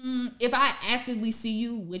 if I actively see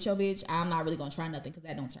you with your bitch, I'm not really gonna try nothing because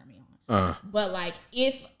that don't turn me on. But like,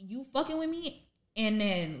 if you fucking with me and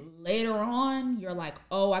then later on you're like,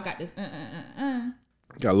 oh, I got this,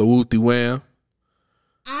 got a little wooty wham.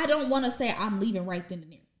 I don't want to say I'm leaving right then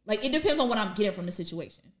and there. Like, it depends on what I'm getting from the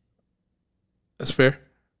situation. That's fair.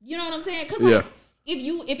 You know what I'm saying? Because like,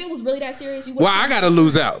 if it was really that serious, you would. Well, I gotta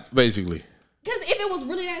lose out basically. Because if it was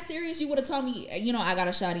really that serious, you would have told me, I got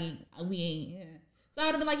a shawty, we ain't. Yeah. So I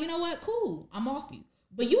would have been like, you know what? Cool, I'm off you.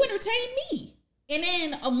 But you entertained me. And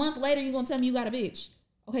then a month later, you're going to tell me you got a bitch.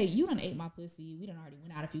 Okay, you done ate my pussy. We done already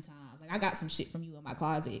went out a few times. Like, I got some shit from you in my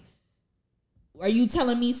closet. Are you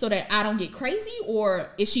telling me so that I don't get crazy?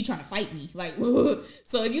 Or is she trying to fight me? Like,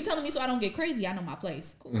 so if you telling me so I don't get crazy, I know my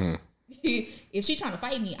place. Cool. If she trying to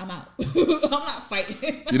fight me, I'm out. I'm not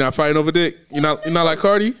fighting. You're not fighting over dick? You're not like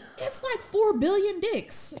Cardi? It's like 4 billion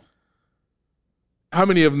dicks. How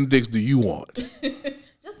many of them dicks do you want?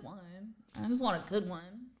 Just one. I just want a good one.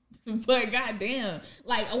 But goddamn,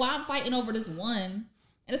 like, I'm fighting over this one, and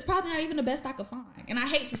it's probably not even the best I could find. And I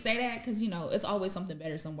hate to say that because it's always something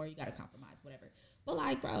better somewhere. You got to compromise, whatever. But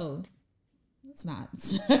like, bro, it's not.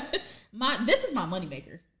 This is my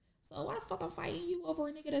moneymaker. So why the fuck I'm fighting you over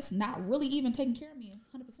a nigga that's not really even taking care of me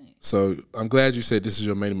 100%? So I'm glad you said this is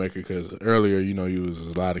your moneymaker because earlier, you was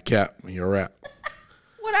a lot of cap in your rap.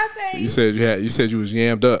 What'd I say? You said you was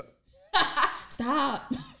yammed up.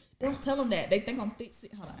 Stop. Don't tell them that. They think I'm thick.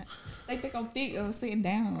 Hold on. They think I'm thick. I'm sitting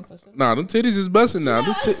down. So nah, them titties is busting now.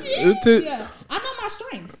 Yeah. I know my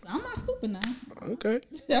strengths. I'm not stupid now. Okay.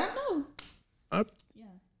 I know. I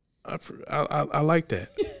like that.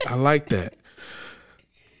 I like that.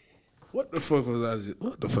 What the fuck was I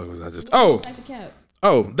just? Oh,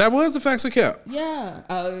 that was the facts of cap. Yeah.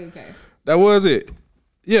 Oh, okay. That was it.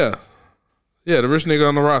 Yeah. The rich nigga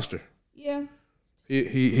on the roster. Yeah.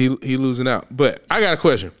 He losing out. But I got a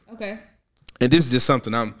question. Okay. And this is just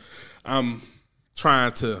something I'm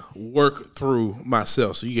trying to work through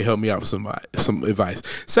myself, so you can help me out with some advice.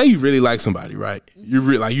 Say you really like somebody, right? You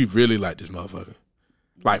really like this motherfucker.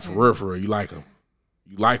 Like for real, you like him.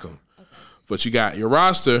 Okay. But you got your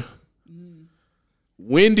roster.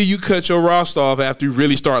 When do you cut your roster off after you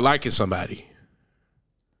really start liking somebody?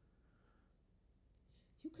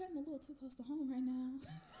 You cutting a little too close to home right now.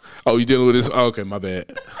 Oh, you dealing with this? Oh, okay, my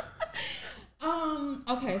bad.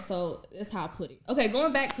 Okay, so that's how I put it. Okay,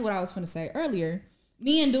 going back to what I was going to say earlier,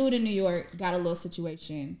 me and dude in New York got a little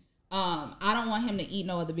situation. I don't want him to eat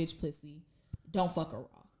no other bitch pussy. Don't fuck her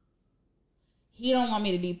raw. He don't want me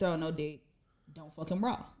to deep throat no dick. Don't fuck him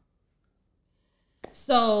raw.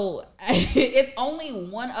 So it's only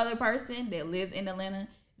one other person that lives in Atlanta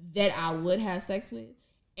that I would have sex with,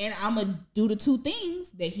 and I'm gonna do the two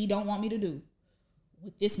things that he don't want me to do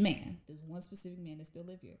with this man. There's one specific man that still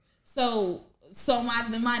live here. So my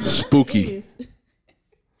dilemma spooky is,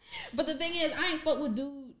 but the thing is, I ain't fuck with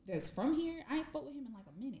dude that's from here. I ain't fuck with him in like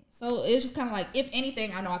a minute. So it's just kind of like, if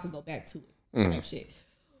anything, I know I could go back to it type shit.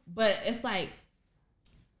 But it's like,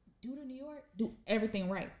 dude in New York, do everything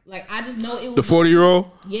right. Like, I just know it was the 40-year-old.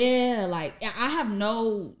 Yeah, like I have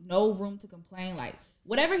no room to complain. Like,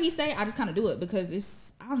 whatever he say, I just kind of do it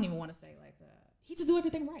because I don't even want to say like he just do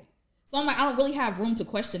everything right. So I'm like, I don't really have room to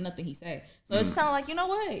question nothing he said. So it's kind of like, you know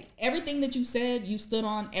what? Everything that you said, you stood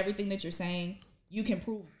on. Everything that you're saying, you can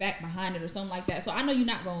prove fact behind it or something like that. So I know you're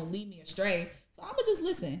not gonna lead me astray. So I'm gonna just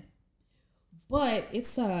listen. But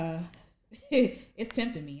it's it's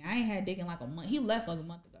tempting me. I ain't had dick in like a month. He left like a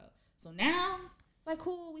month ago. So now it's like,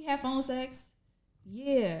 cool, we have phone sex.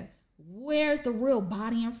 Yeah. Where's the real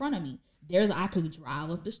body in front of me? I could drive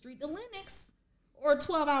up the street to Lenox or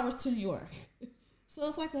 12 hours to New York. So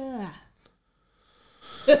it's like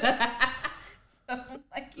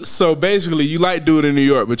So basically, you like dude in New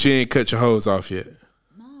York, but you ain't cut your hose off yet.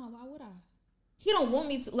 No, why would I? He don't want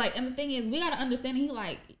me to. Like, and the thing is, we gotta understand.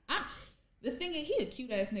 The thing is, he a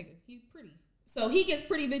cute ass nigga. He pretty. So he gets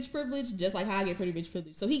pretty bitch privilege, just like how I get pretty bitch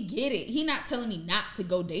privilege. So he get it. He not telling me not to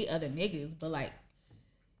go date other niggas, but like,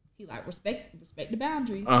 he like respect the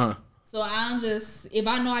boundaries. So I'm just, if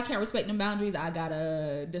I know I can't respect them boundaries, I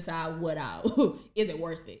gotta decide is it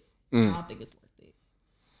worth it? I don't think it's worth it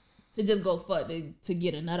to just go fuck to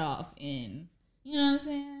get a nut off, and you know what I'm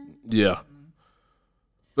saying? Yeah.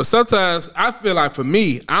 But sometimes I feel like for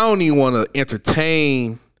me, I don't even want to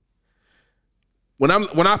entertain. When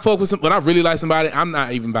I really like somebody, I'm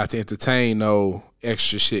not even about to entertain no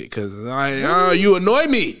extra shit because you annoy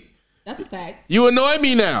me. That's a fact. You annoy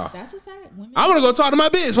me now. That's a fact. I want to go talk to my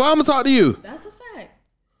bitch. Why I'm gonna talk to you? That's a fact.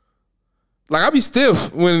 Like I be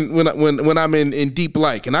stiff when I'm in deep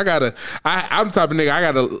like, and I'm the type of nigga I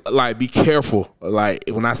gotta like be careful like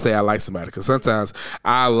when I say I like somebody, because sometimes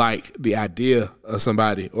I like the idea of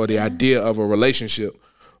somebody or the idea of a relationship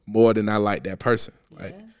more than I like that person.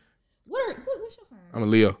 Like, what's your sign? I'm a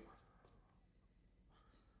Leo.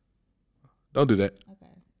 Don't do that.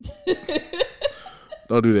 Okay.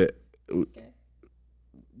 Don't do that. Okay.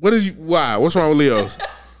 Why? What's wrong with Leos?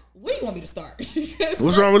 Where do you want me to start?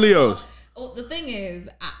 What's wrong with Leos? The thing is,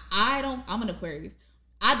 I'm an Aquarius.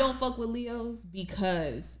 I don't fuck with Leos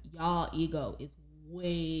because y'all ego is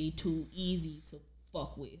way too easy to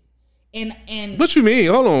fuck with. And what you mean?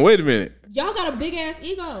 Hold on, wait a minute. Y'all got a big ass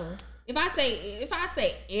ego. If I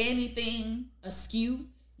say anything askew,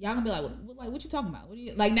 y'all gonna be like, what you talking about? What do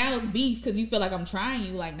you like? Now it's beef because you feel like I'm trying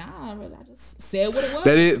you. Like, nah, I just said what it was.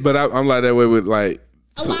 That is, but I'm like that way with like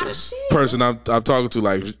a lot of shit. Person I'm talking to,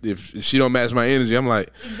 like if she don't match my energy, I'm like,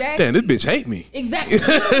 damn, this bitch hate me. Exactly. So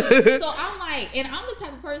I'm like, and I'm the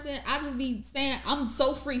type of person, I just be saying, I'm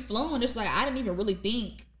so free flowing. It's like I didn't even really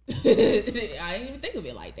think. I didn't even think of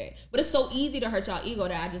it like that. But it's so easy to hurt y'all ego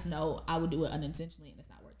that I just know I would do it unintentionally and it's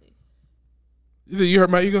not worth it. You think you hurt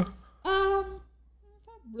my ego? If I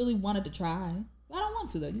really wanted to try, but I don't want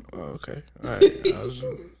to though. Oh, okay. All right. I was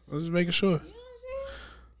just making sure. You know what I'm saying?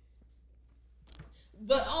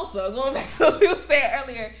 But also, going back to what you said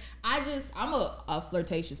earlier, I'm a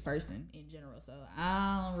flirtatious person in general, so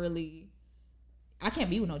I can't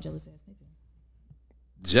be with no jealous ass nigga.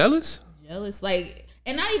 Jealous? Jealous, like,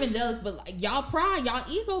 and not even jealous, but like y'all pride, y'all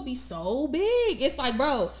ego be so big. It's like,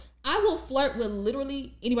 bro, I will flirt with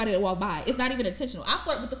literally anybody that walk by. It's not even intentional. I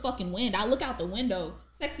flirt with the fucking wind. I look out the window,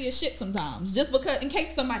 sexy as shit sometimes, just because, in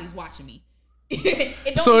case somebody's watching me.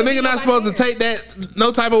 So a nigga not supposed to take that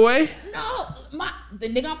no type of way? No, the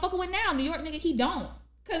nigga I'm fucking with now, New York nigga, he don't.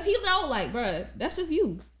 Cause he know, like, bruh, that's just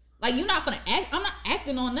you. Like, you not finna act. I'm not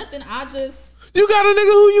acting on nothing. You got a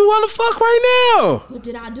nigga who you want to fuck right now. But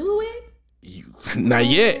did I do it? Not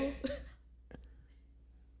yet.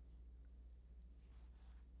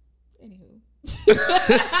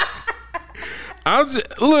 I'm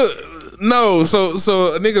just no. So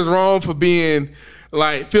a nigga's wrong for being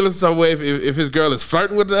like feeling some way if his girl is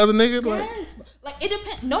flirting with the other nigga. Yes, like it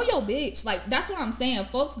depends. Know your bitch. Like that's what I'm saying.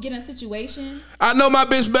 Folks get in situations. I know my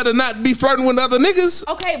bitch better not be flirting with other niggas.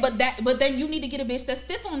 Okay, but then you need to get a bitch that's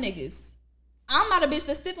stiff on niggas. I'm not a bitch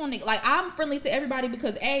that's stiff on niggas. Like I'm friendly to everybody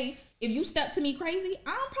because if you step to me crazy,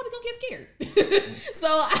 I'm probably gonna get scared.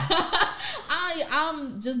 So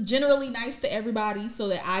I'm just generally nice to everybody so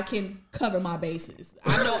that I can cover my bases.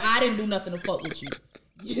 I know I didn't do nothing to fuck with you.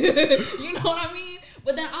 You know what I mean?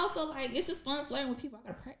 But then also like it's just fun flirting with people. I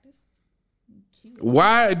gotta practice.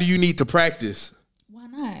 Why do you need to practice? Why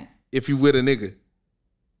not? If you with a nigga,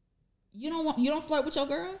 you don't flirt with your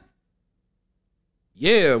girl.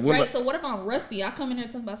 Yeah. Right. So what if I'm rusty? I come in there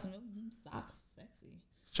talking about some socks, sexy.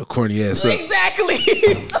 Your corny ass up. Exactly.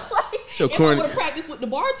 So like, if I would have practiced with the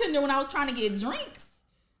bartender when I was trying to get drinks,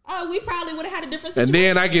 we probably would have had a different situation.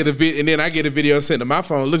 And then I get a video sent to my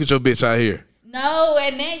phone. Look at your bitch out here. No,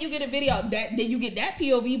 and then you get a video then you get that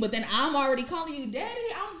POV, but then I'm already calling you, Daddy,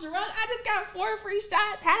 I'm drunk. I just got 4 free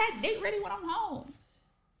shots. Had that date ready when I'm home.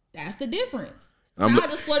 That's the difference. So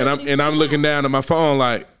I'm looking down at my phone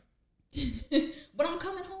like. But I'm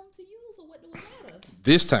coming home to you, so what do it matter?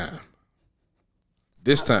 This time.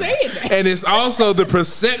 And it's also the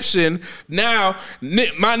perception. Now,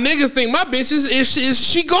 my niggas think my bitch is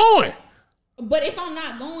she going. But if I'm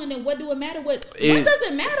not going, then what do it matter? What does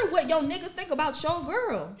it matter what your niggas think about your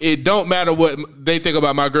girl? It don't matter what they think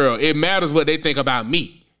about my girl. It matters what they think about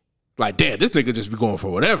me. Like, damn, this nigga just be going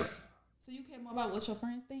for whatever. So you care more about what your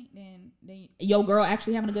friends think than your girl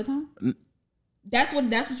actually having a good time? That's what you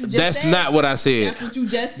just said? That's not what I said. That's what you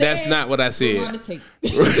just said? That's not what I said.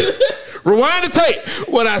 Rewind the tape.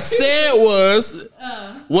 What I said was,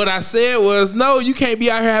 no, you can't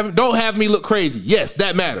be out here don't have me look crazy. Yes,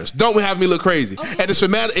 that matters. Don't have me look crazy. Okay. And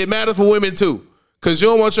it matters for women too. Cause you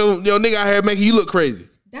don't want your nigga out here making you look crazy.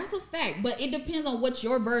 That's a fact, but it depends on what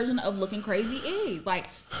your version of looking crazy is. Like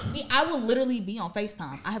me, I will literally be on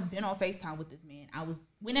FaceTime. I have been on FaceTime with this man.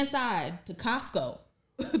 Went inside to Costco,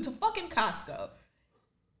 to fucking Costco.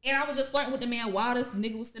 And I was just flirting with the man while this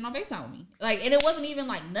nigga was sitting on FaceTime with me. Like, and it wasn't even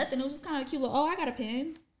like nothing. It was just kind of cute. Like, oh, I got a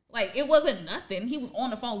pen. Like, it wasn't nothing. He was on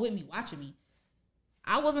the phone with me, watching me.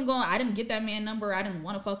 I didn't get that man number. I didn't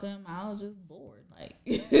want to fuck him. I was just bored. Like,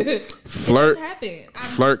 flirt. It just happened.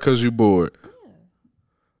 Flirt because you bored. Yeah.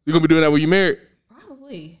 You gonna be doing that when you married?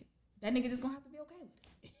 Probably. That nigga just gonna have to be okay with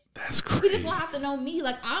it. That's crazy. He just gonna have to know me.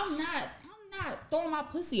 Like, I'm not throwing my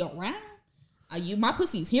pussy around. My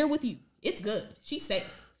pussy's here with you. It's good. She's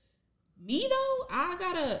safe. Me though, I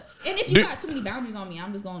gotta. And if you got too many boundaries on me,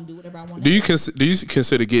 I'm just gonna do whatever I want. Do you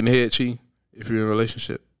consider getting head cheating if you're in a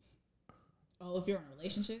relationship? Oh, if you're in a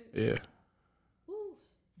relationship, yeah. Ooh,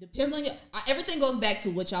 depends on everything goes back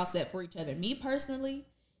to what y'all set for each other. Me personally,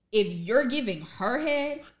 if you're giving her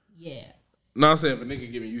head, yeah. No, I'm saying if a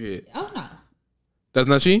nigga giving you head. Oh no. That's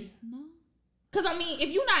not cheating? No. Cause I mean, if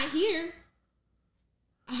you're not here,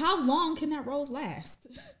 how long can that rose last?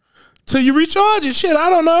 Till you recharge it, shit. I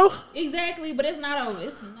don't know. Exactly, but it's not the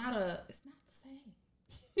same.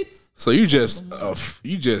 So you just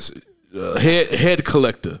head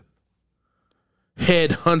collector,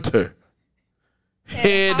 head hunter,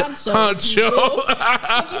 head honcho. What you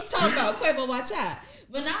talking about? Quavo, watch out.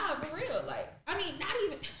 But nah, for real, like, I mean, not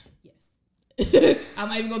even. Yes, I'm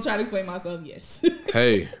not even gonna try to explain myself. Yes.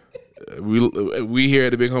 Hey, we here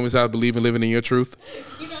at the Big Homies House believe in living in your truth.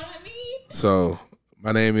 You know what I mean? So.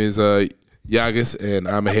 My name is YaGass, and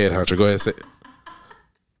I'm a head hunter. Go ahead and say.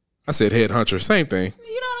 I said head hunter. Same thing.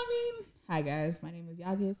 You know what I mean? Hi, guys. My name is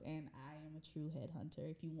YaGass, and I am a true head hunter.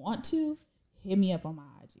 If you want to, hit me up on my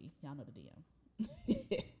IG. Y'all know the DM.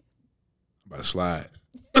 I'm about to slide.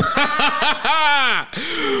 Shut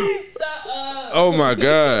up. Oh, my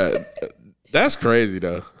God. That's crazy,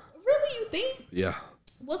 though. Really, you think? Yeah.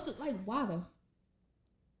 What's it like? Why, though?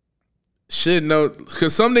 Shit, no.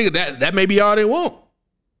 Because some nigga, that may be all they want.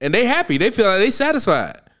 And they happy. They feel like they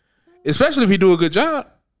satisfied. Especially if you do a good job.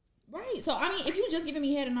 Right. So, I mean, if you just giving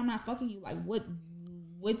me head and I'm not fucking you, like,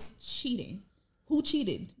 what's cheating? Who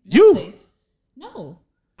cheated? Nothing. You. No.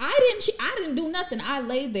 I didn't do nothing. I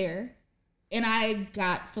laid there and I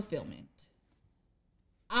got fulfillment.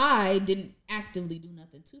 I didn't actively do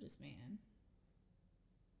nothing to this man.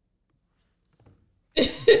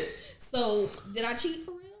 So, did I cheat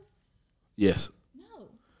for real? Yes.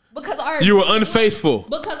 Because you were unfaithful.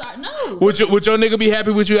 No. Would your nigga be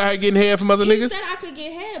happy with you out here getting head from other niggas? He said I could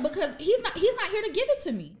get head because he's not here to give it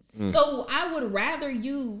to me. So I would rather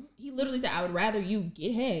you. He literally said I would rather you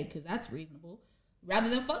get head because that's reasonable, rather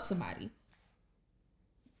than fuck somebody.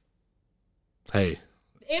 Hey.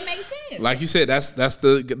 It makes sense. Like you said, that's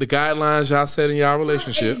the guidelines y'all set in y'all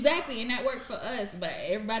relationship. Exactly, and that worked for us, but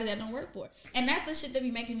everybody that don't work for it. And that's the shit that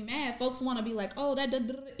be making me mad. Folks want to be like, oh,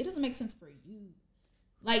 it doesn't make sense for you.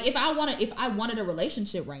 Like, if I wanted a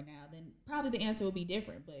relationship right now, then probably the answer would be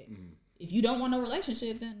different. But if you don't want a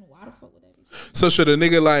relationship, then why the fuck would that be? So should a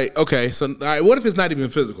nigga all right, what if it's not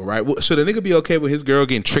even physical, right? Should a nigga be okay with his girl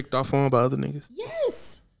getting tricked off on by other niggas?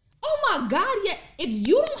 Yes. Oh my God, yeah. If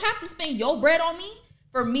you don't have to spend your bread on me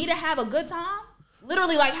for me to have a good time,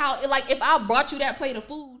 literally like if I brought you that plate of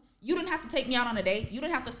food, you didn't have to take me out on a date. You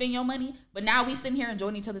didn't have to spend your money. But now we sitting here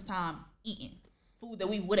enjoying each other's time eating food that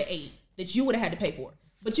we would have ate that you would have had to pay for.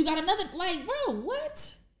 But you got another, like, bro,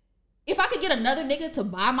 what? If I could get another nigga to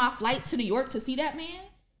buy my flight to New York to see that man,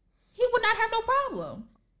 he would not have no problem.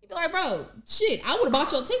 He'd be like, bro, shit, I would have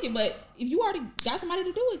bought your ticket, but if you already got somebody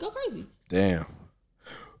to do it, go crazy. Damn.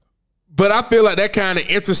 But I feel like that kind of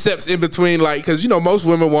intercepts in between, like, because, most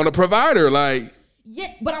women want a provider, like.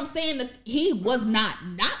 Yeah, but I'm saying that he was not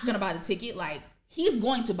going to buy the ticket. Like, he's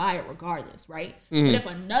going to buy it regardless, right? Mm-hmm. But if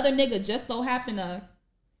another nigga just so happened to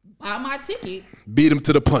buy my ticket, beat him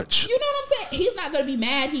to the punch. You know what I'm saying? He's not gonna be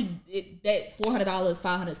mad. That $400,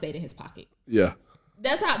 $500 stayed in his pocket. Yeah,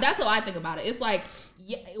 that's how I think about it. It's like,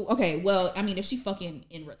 yeah, okay, well, I mean, if she fucking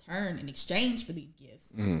in return in exchange for these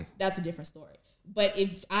gifts, that's a different story. But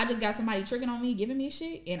if I just got somebody tricking on me, giving me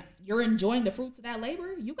shit, and you're enjoying the fruits of that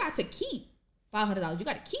labor, you got to keep $500. You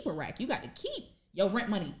got to keep a rack. You got to keep your rent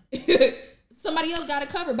money. Somebody else got it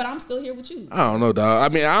covered, but I'm still here with you. I don't know, dog. I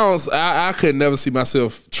mean, I could never see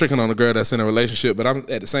myself tricking on a girl that's in a relationship, but I'm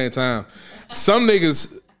at the same time, some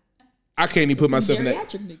niggas, I can't even put myself in that.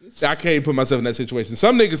 Niggas. I can't even put myself in that situation.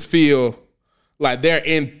 Some niggas feel Like they're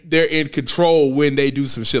in control when they do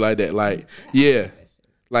some shit like that. Like yeah,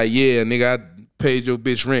 nigga, I paid your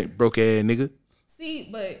bitch rent, broke ass nigga. See,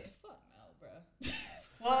 but fuck no, bro.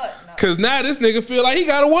 Fuck no. Cause now this nigga feel like he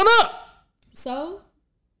got a one up. So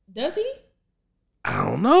does he? I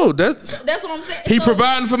don't know. That's what I'm saying. He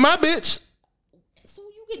providing for my bitch. So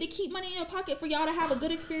you get to keep money in your pocket for y'all to have a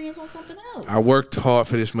good experience on something else. I worked hard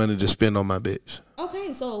for this money to spend on my bitch.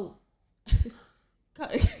 Okay, so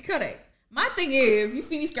cut it. My thing is, you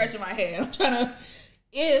see me scratching my head. I'm trying to.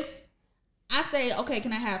 If I say, okay,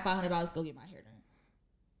 can I have $500 to go get my hair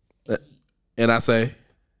done? And I say,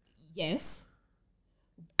 yes.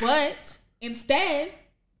 But instead,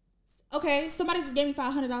 okay, somebody just gave me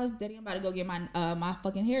 $500. Daddy, I'm about to go get my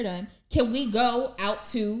fucking hair done. Can we go out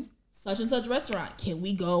to such and such restaurant? Can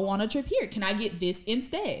we go on a trip here? Can I get this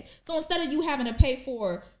instead? So instead of you having to pay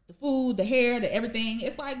for the food, the hair, the everything,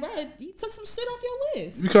 it's like, bro, you took some shit off your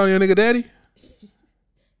list. You calling your nigga daddy?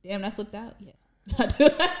 Damn, that slipped out? Yeah.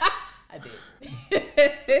 I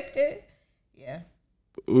did. Yeah.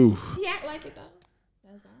 Ooh. He act like it, though.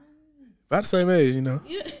 That's all right. About the same age, you know.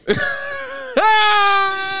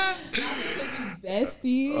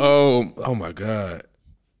 Bestie. Oh my God.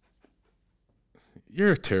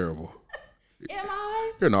 You're terrible. Am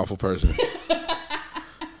I? You're an awful person.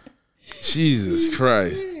 Jesus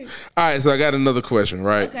Christ. All right, so I got another question,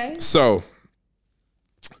 right? Okay. So,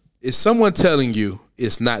 is someone telling you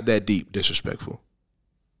it's not that deep disrespectful?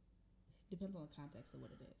 Depends on the context of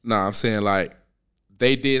what it is. No, I'm saying like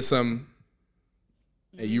they did something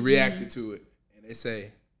and you reacted to it and they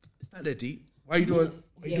say, it's not that deep. Why are you doing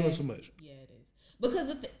so much? Yeah, it is.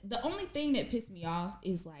 Because the only thing that pissed me off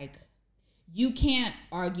is like, you can't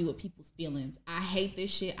argue with people's feelings. I hate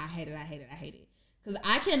this shit. I hate it. Because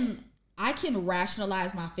I can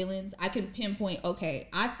rationalize my feelings. I can pinpoint, okay,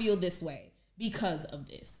 I feel this way because of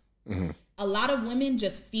this. Mm-hmm. A lot of women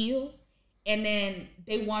just feel, and then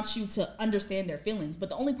they want you to understand their feelings. But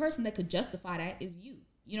the only person that could justify that is you.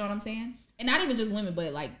 You know what I'm saying? And not even just women,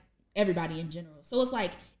 but like everybody in general. So it's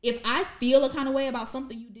like, if I feel a kind of way about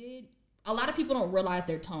something you did, a lot of people don't realize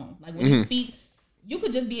their tone. Like when you speak, you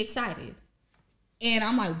could just be excited. And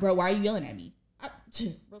I'm like, bro, why are you yelling at me?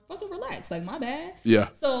 Fucking relax. Like, my bad. Yeah.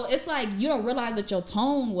 So it's like you don't realize that your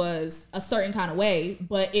tone was a certain kind of way,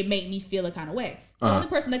 but it made me feel a kind of way. So the only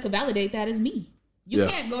person that could validate that is me. You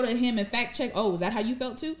can't go to him and fact check, oh, is that how you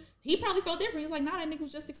felt too? He probably felt different. He's like, nah, that nigga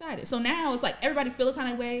was just excited. So now it's like everybody feel a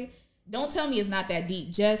kind of way. Don't tell me it's not that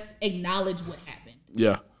deep. Just acknowledge what happened.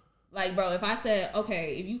 Yeah. Like, bro, if I said,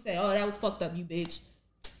 okay, if you say, oh, that was fucked up, you bitch.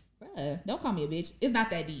 Bruh, don't call me a bitch. It's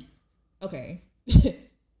not that deep. Okay.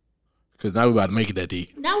 Because now we're about to make it that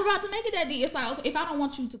deep. Now we're about to make it that deep. It's like, okay, if I don't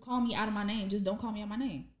want you to call me out of my name, just don't call me out my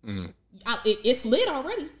name. Mm-hmm. It's lit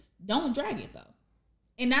already. Don't drag it, though.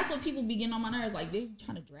 And that's what people be getting on my nerves. Like, they're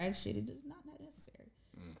trying to drag shit. It's just not necessary.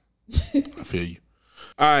 I feel you.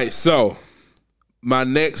 All right, so my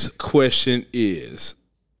next question is,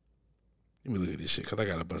 let me look at this shit because I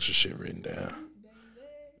got a bunch of shit written down.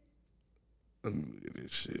 Let me look at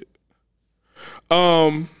this shit.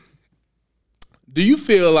 Do you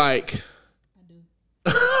feel like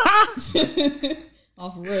I do.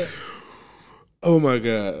 Off rip. Oh my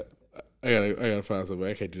God. I gotta find something.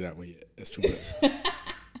 I can't do that one yet. That's too much.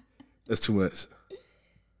 That's too much.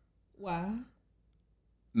 Why?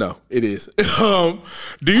 No, it is.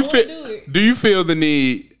 Do you feel the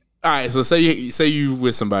need? All right, so say you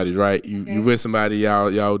with somebody, right? You with somebody,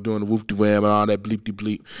 y'all doing the whoop de wham and all that bleep de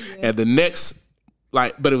bleep, and the next,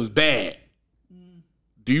 but it was bad.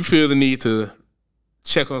 Do you feel the need to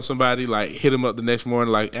check on somebody, like hit them up the next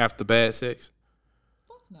morning, like after bad sex?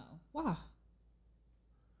 Fuck no. Why?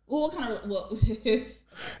 Well, what kind of? Well,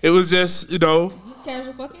 it was just just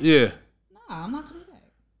casual fucking. Yeah. Nah, I'm not gonna do that.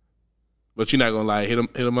 But you're not gonna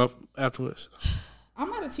hit them up afterwards.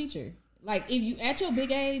 I'm not a teacher. Like, if you at your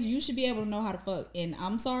big age, you should be able to know how to fuck. And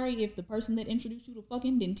I'm sorry if the person that introduced you to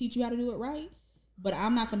fucking didn't teach you how to do it right. But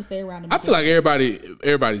I'm not gonna stay around. I feel like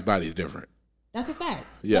everybody's body is different. That's a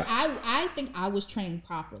fact. Yeah. But I think I was trained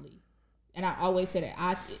properly. And I always say that.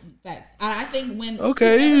 I think when...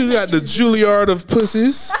 Okay, you got the Juilliard of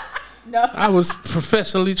pussies. No. I was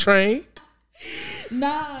professionally trained.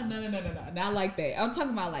 No. Not like that. I'm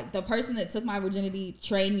talking about, like, the person that took my virginity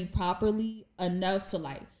trained me properly enough to,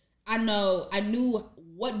 like... I knew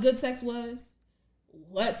what good sex was,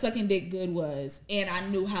 what sucking dick good was, and I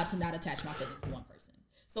knew how to not attach my feelings to one person.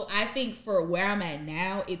 So I think for where I'm at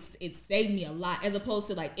now, it's saved me a lot, as opposed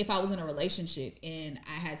to like if I was in a relationship and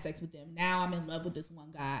I had sex with them. Now I'm in love with this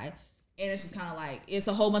one guy, and it's just kind of like it's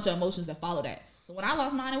a whole bunch of emotions that follow that. So when I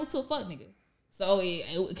lost mine, it was to a fuck nigga. So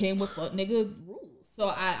it came with fuck nigga rules.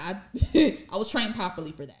 So I was trained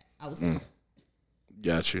properly for that. I was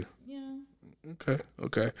Got you. yeah.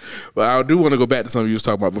 Okay. But I do want to go back to something you was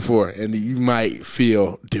talking about before, and you might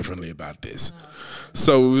feel differently about this.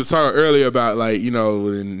 So we were talking earlier about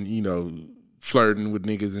flirting with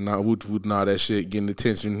niggas and all that shit, getting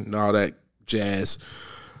attention and all that jazz.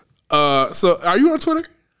 So are you on Twitter?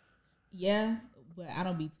 Yeah, but I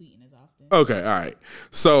don't be tweeting as often. Okay, all right.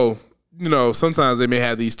 So, sometimes they may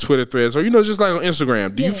have these Twitter threads or, just like on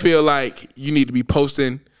Instagram. Do you feel like you need to be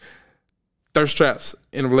posting thirst traps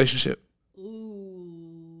in a relationship? Ooh,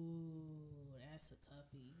 that's a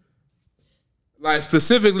toughie. Like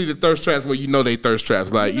specifically the thirst traps where they thirst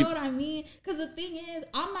traps. Like you know what I mean? Because the thing is,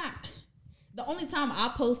 the only time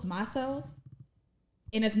I post myself,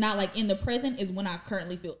 and it's not like in the present, is when I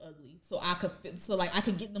currently feel ugly. So I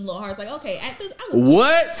could get them little hearts. Like, okay, at this, I was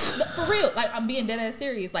what? For real. Like, I'm being dead ass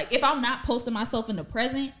serious. Like, if I'm not posting myself in the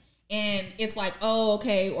present, and it's like, oh,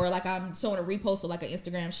 okay, or like I'm showing a repost of like an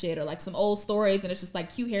Instagram shit or like some old stories, and it's just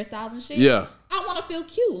like cute hairstyles and shit. Yeah, I want to feel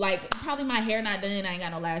cute. Like, probably my hair not done. I ain't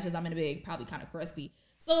got no lashes. I'm in a big, probably kind of crusty.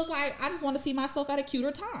 So it's like I just want to see myself at a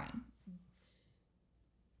cuter time.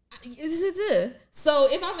 So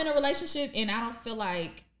if I'm in a relationship and I don't feel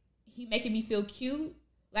like he making me feel cute,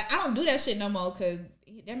 like I don't do that shit no more because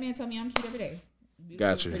that man tell me I'm cute every day.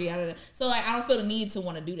 Gotcha. Pretty out of that. So like I don't feel the need to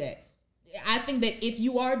want to do that. I think that if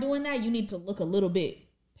you are doing that, you need to look a little bit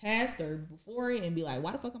past or before it and be like,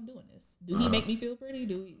 why the fuck I'm doing this? Do he make me feel pretty?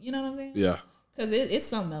 You know what I'm saying? Yeah. Because it's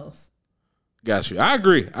something else. Got you. I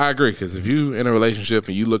agree. Because if you in a relationship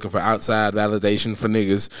and you looking for outside validation for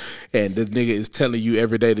niggas, and the nigga is telling you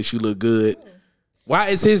every day that you look good, why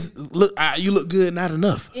is his look? You look good not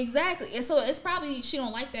enough? Exactly. And so it's probably she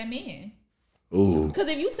don't like that man. Ooh. Because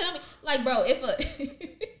if you tell me, like, bro,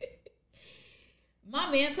 my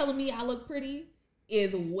man telling me I look pretty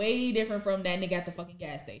is way different from that nigga at the fucking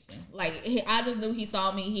gas station. Like, I just knew he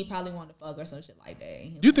saw me. He probably wanted to fuck or some shit like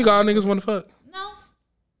that. You think all niggas want to fuck? No.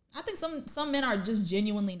 I think some men are just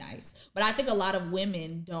genuinely nice. But I think a lot of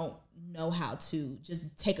women don't know how to just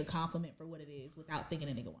take a compliment for what it is without thinking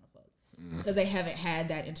a nigga want to fuck. Because they haven't had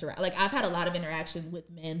that interaction. Like, I've had a lot of interaction with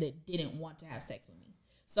men that didn't want to have sex with me.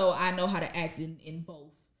 So I know how to act in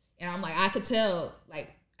both. And I'm like, I could tell,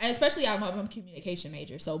 like, especially I'm a communication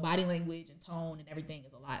major. So body language and tone and everything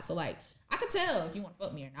is a lot. So, like, I could tell if you want to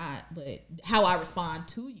fuck me or not. But how I respond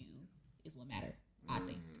to you is what matters, I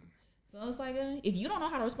think. So it's like, if you don't know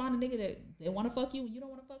how to respond to nigga that want to fuck you and you don't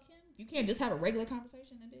want to fuck him, you can't just have a regular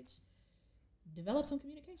conversation, then bitch. Develop some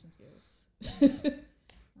communication skills.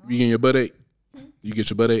 You getting your butt ate? You get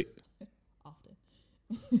your butt ate?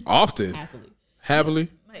 Often? Happily?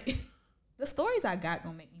 Like, the stories I got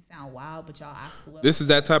gonna make me sound wild, but y'all, I swear. This is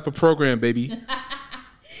that type of program, baby.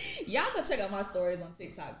 Y'all go check out my stories on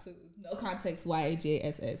TikTok too. No context,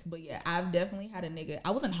 YaGass. But yeah, I've definitely had a nigga.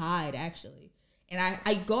 I was in Hyde actually. And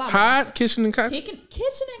I go out. Hyde? Kitchen and cocktails?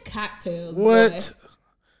 Kitchen and cocktails. What?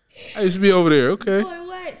 Boy. I used to be over there. Okay. Boy,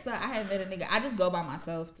 what? So I had met a nigga. I just go by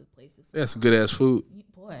myself to places. That's some good ass food.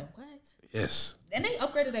 Boy, what? Yes. And they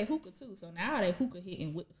upgraded their hookah too. So now they hookah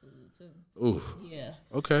hitting with the food too. Ooh. Yeah.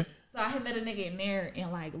 Okay. So I had met a nigga in there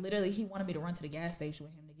and like literally he wanted me to run to the gas station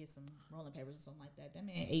with him to get some rolling papers or something like that. That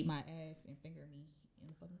man ate my ass and fingered me in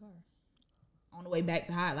the fucking car. On the way back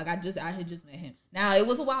to Hyde. Like I had just met him. Now it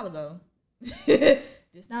was a while ago.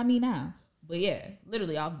 It's not me now. But yeah,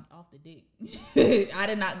 literally off the dick. I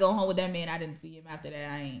did not go home with that man. I didn't see him after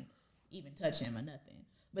that. I ain't even touch him or nothing.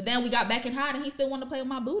 But then we got back in Hyde and he still wanted to play with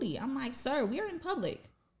my booty. I'm like, sir, we're in public.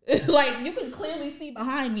 Like, you can clearly see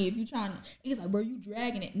behind me if you trying to. He's like, bro, you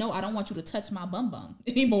dragging it. No, I don't want you to touch my bum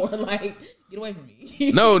anymore. Like, get away from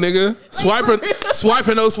me. No, nigga. Like,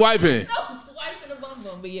 swiping, no swiping. No, swiping the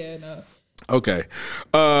bum. But yeah, no. Okay.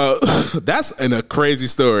 That's a crazy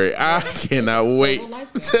story. I cannot wait.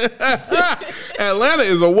 Atlanta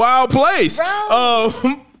is a wild place.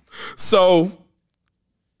 So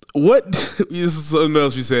what is something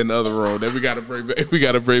else you said in the other room that we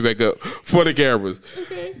gotta bring back up for the cameras?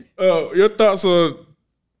 Okay. Your thoughts on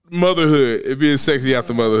motherhood and being sexy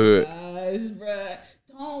after motherhood. Gosh, bro.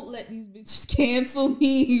 Don't let these bitches cancel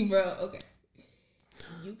me, bro. Okay.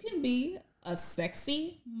 You can be a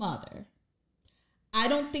sexy mother. I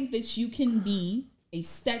don't think that you can be a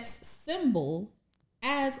sex symbol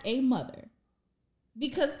as a mother.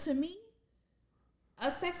 Because to me, a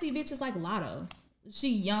sexy bitch is like Lotto.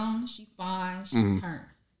 She young, she fine, she turned.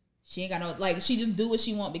 She ain't got no, like, she just do what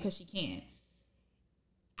she want because she can.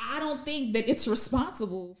 I don't think that it's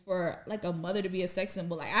responsible for, like, a mother to be a sex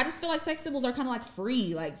symbol. Like, I just feel like sex symbols are kind of like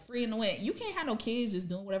free in the wind. You can't have no kids just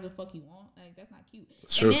doing whatever the fuck you want. Like, that's not cute.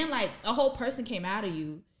 Sure. And then, like, a whole person came out of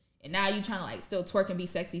you, and now you trying to like still twerk and be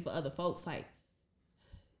sexy for other folks. Like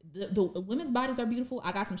the women's bodies are beautiful.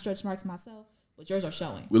 I got some stretch marks myself, but yours are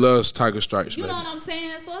showing. We love tiger stripes. You know what I'm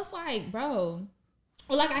saying? So it's like, bro.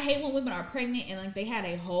 Or like I hate when women are pregnant and like they had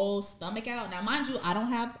a whole stomach out. Now, mind you, I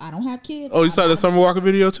don't have kids. Oh, you saw that Summer Walker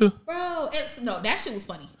video too? Bro, no, that shit was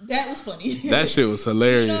funny. That was funny. That shit was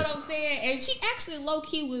hilarious. You know what I'm saying? And she actually low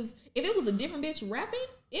key was. If it was a different bitch rapping,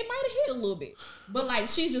 it might have hit a little bit. But like,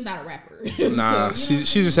 she's just not a rapper. Nah, so,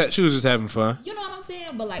 she was just having fun. You know what I'm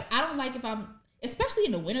saying? But like, I don't like if I'm, especially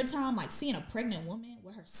in the wintertime, like seeing a pregnant woman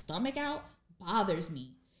with her stomach out bothers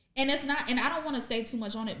me. And it's not, and I don't want to say too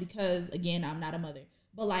much on it because again, I'm not a mother.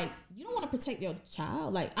 But like, you don't want to protect your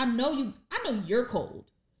child. Like, I know you're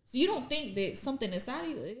cold. So you don't think that something inside of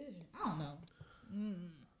you, I don't know.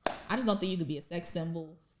 I just don't think you could be a sex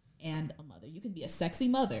symbol and a mother. You could be a sexy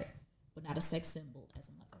mother, but not a sex symbol as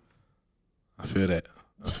a mother. I feel that.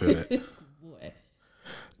 Boy.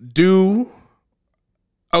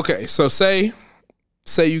 Okay, so say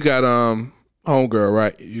you got homegirl,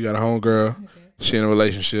 right? You got a homegirl. Okay. She in a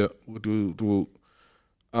relationship.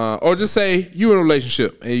 Or just say you in a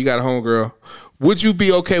relationship and you got a homegirl. Would you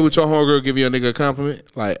be okay with your homegirl giving your nigga a compliment?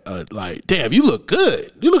 Like, damn, you look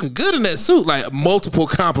good. You looking good in that suit. Like multiple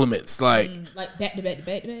compliments. Like back to back to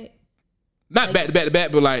back to back. Not like, back to back to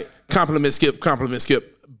back, but like compliment skip.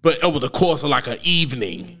 But over the course of like an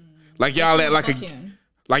evening. Like y'all at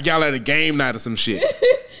y'all at a game night or some shit.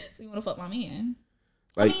 So you wanna fuck my man?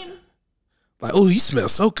 Like, oh, you smell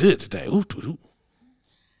so good today. Ooh, doo-doo.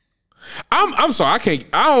 I'm sorry,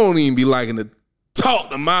 I don't even be liking to talk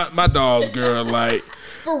to my dog's girl. Like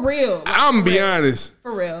for real. Like, I'm gonna be honest.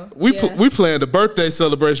 For real. We planned a birthday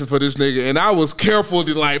celebration for this nigga, and I was careful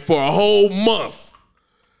to like for a whole month.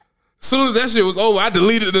 Soon as that shit was over, I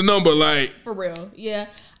deleted the number. Like for real. Yeah.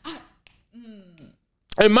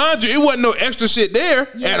 And mind you, it wasn't no extra shit there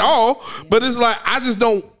at all. Yeah. But it's like I just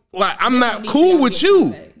don't like. I'm not cool with you.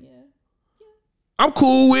 Yeah. I'm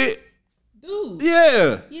cool with. Dude.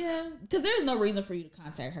 Yeah. Yeah. Because there's no reason for you to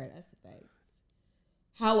contact her. That's the fact.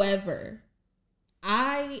 However,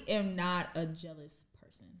 I am not a jealous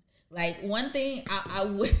person. Like, one thing I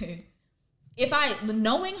would,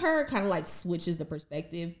 knowing her kind of like switches the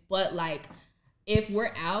perspective. But like, if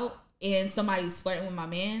we're out and somebody's flirting with my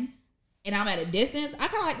man and I'm at a distance, I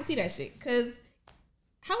kind of like to see that shit. Because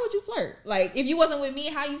how would you flirt? Like, if you wasn't with me,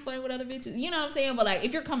 how you flirting with other bitches? You know what I'm saying? But like,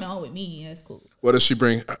 if you're coming home with me, that's cool. What if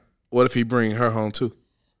he bring her home too?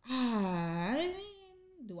 I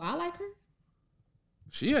mean, do I like her?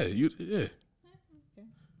 Yeah. Okay.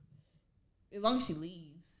 As long as she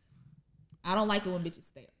leaves. I don't like it when bitches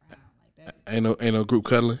stay around like that. Ain't no group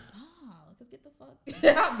cuddling? Oh, let's get the fuck.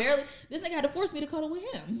 This nigga had to force me to cuddle with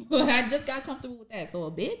him. I just got comfortable with that. So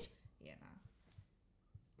a bitch? Yeah, nah.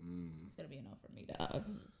 It's gonna be enough for me, dog.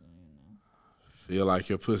 Feel like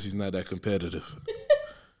your pussy's not that competitive.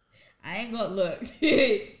 I ain't gonna look.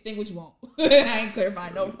 Think what you want. I ain't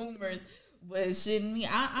clarifying no rumors, but shouldn't me?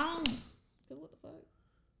 I don't. What the fuck?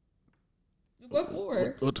 What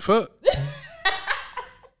for? What the fuck?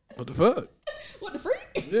 What the fuck? What the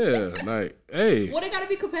freak? Yeah, like, hey. What it gotta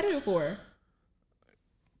be competitive for?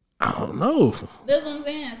 I don't know. That's what I'm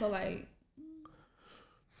saying. So like,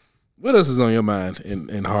 what else is on your mind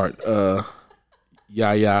and heart?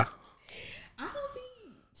 Yeah. I don't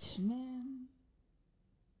be, man.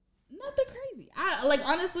 Nothing crazy. I like,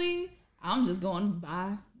 honestly, I'm just going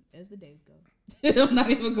by as the days go. I'm not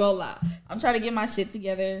even gonna lie. I'm trying to get my shit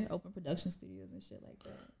together, open production studios and shit like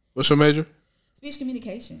that. What's your major? Speech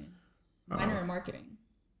communication. Minor in marketing.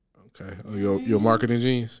 Okay. Oh, your marketing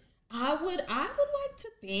genius? I would like to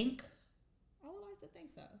think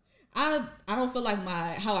so. I don't feel like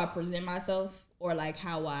how I present myself or like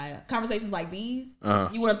how conversations like these,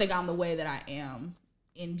 you wouldn't think I'm the way that I am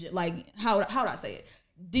in like how would I say it?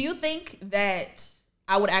 Do you think that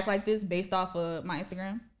I would act like this based off of my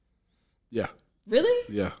Instagram? Yeah. Really?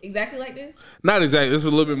 Yeah. Exactly like this? Not exactly. This is a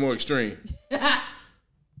little bit more extreme. A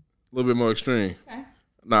little bit more extreme. Okay.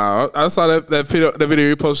 Nah, I saw that video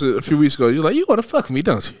you posted a few weeks ago. You're like, you want to fuck me,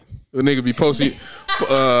 don't you? The nigga be posting,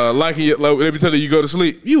 liking it. Like, they be telling you go to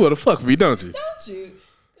sleep. You want to fuck me, don't you? Don't you?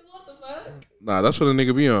 Because what the fuck? Nah, that's what a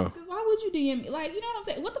nigga be on. Because why would you DM me? Like, you know what I'm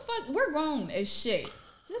saying? What the fuck? We're grown as shit.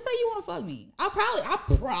 Just say you want to fuck me. I probably.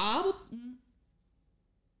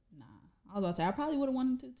 Nah. I was about to say, I probably would have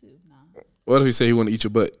wanted to too. Nah. What if he say he want to eat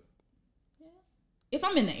your butt? Yeah. If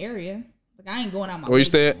I'm in the area. Like, I ain't going out my Where you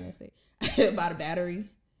stay at? By the Battery.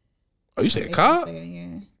 Oh, you stay Cobb?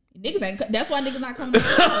 Yeah. Niggas ain't. That's why niggas not coming.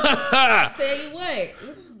 I tell you what,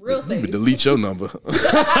 real safe. Delete your number.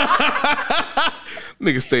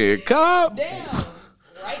 Niggas stay at Cobb. Damn.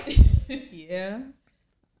 Right. Yeah.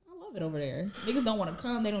 I love it over there. Niggas don't want to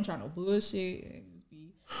come. They don't try no bullshit.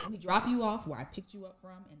 Let me drop you off where I picked you up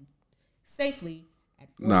from and safely.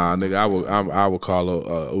 Nah, nigga, I will call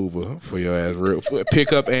a Uber for your ass, real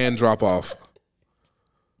pick up and drop off.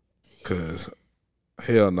 Cause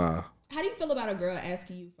hell nah. How do you feel about a girl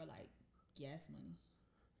asking you for like gas money?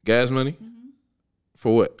 Gas money? Mm-hmm.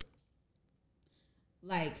 For what?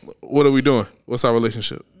 Like, what are we doing? What's our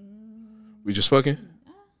relationship? We just fucking?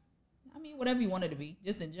 I mean, whatever you want it to be,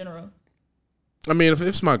 just in general. I mean, if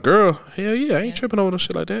it's my girl, hell yeah, I ain't tripping over no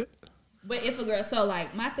shit like that. But if a girl, so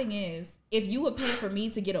like my thing is, if you would pay for me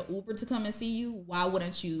to get an Uber to come and see you, why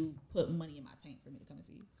wouldn't you put money in my tank for me to come and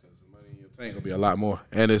see you? Because the money in your tank gonna be a lot more,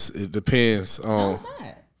 and it depends on. No, it's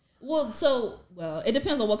not. Well, it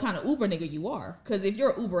depends on what kind of Uber nigga you are. Because if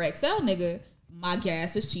you're an Uber XL nigga, my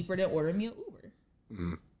gas is cheaper than ordering me an Uber.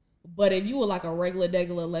 Mm. But if you were like a regular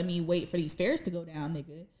let me wait for these fares to go down,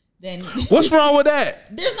 nigga, then what's wrong with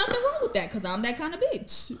that? There's nothing wrong with that because I'm that kind of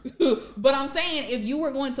bitch. But I'm saying if you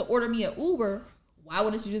were going to order me an Uber, why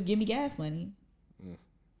wouldn't you just give me gas money?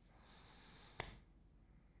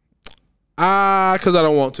 Because I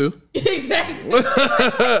don't want to. Exactly.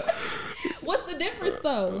 What's the difference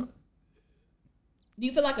though? Do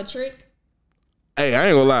you feel like a trick? Hey, I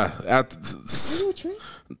ain't gonna lie. Are you a trick?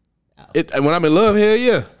 When I'm in love, hell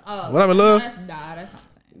yeah. Oh, when I'm in love, that's not the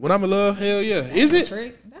same. When I'm in love, hell yeah. Is it?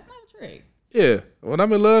 Trick? That's not a trick. Yeah. When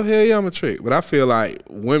I'm in love, hell yeah, I'm a trick. But I feel like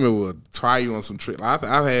women will try you on some trick. I've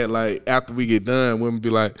had like after we get done, women be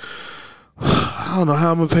like, I don't know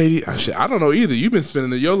how I'm gonna pay you. I don't know either. You've been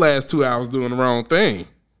spending your last 2 hours doing the wrong thing.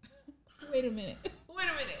 Wait a minute.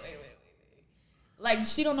 Like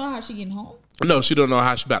she don't know how she getting home? No, she don't know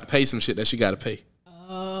how she about to pay some shit that she got to pay.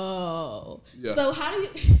 Oh. Yeah. So how do you...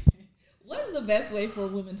 What is the best way for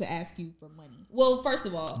women to ask you for money? Well, first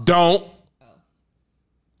of all... Don't. Oh.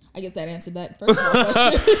 I guess that answered that first of all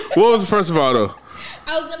question. What was the first of all, though?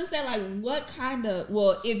 I was going to say, like, what kind of...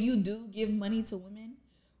 Well, if you do give money to women,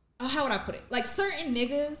 how would I put it? Like, certain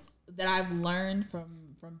niggas that I've learned from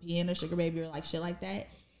being a sugar baby or, like, shit like that...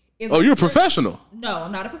 Is you're a professional. No,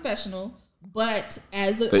 I'm not a professional. But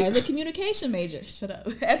as a communication major, shut up.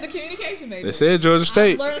 As a communication major, they said Georgia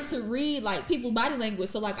State. I've learned to read like people's body language,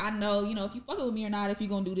 so like I know, if you fucking with me or not, if you're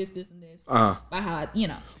gonna do this, this, and this, by how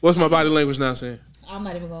What's my body language now saying? I'm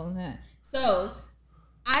not even going to that. So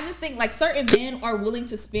I just think like certain men are willing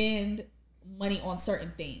to spend money on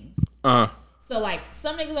certain things. So like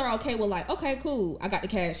some niggas are okay with like, okay, cool, I got the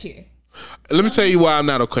cash here. Let me tell you why I'm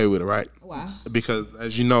not okay with it, right? Why? Because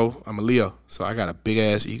as you know, I'm a Leo, so I got a big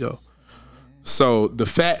ass ego. So the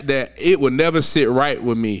fact that it would never sit right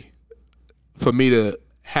with me for me to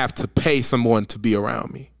have to pay someone to be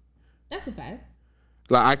around me. That's a fact.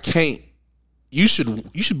 Like I can't. You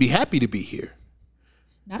should be happy to be here.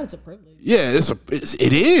 Not as a privilege. Yeah,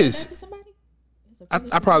 it is. That to somebody?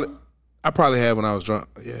 I probably had when I was drunk.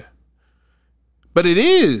 Yeah, but it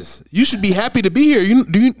is. You should be happy to be here.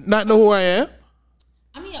 Do you not know who I am?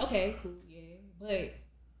 I mean, okay, cool, yeah, but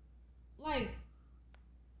like.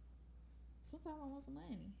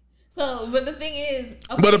 So, but the thing is,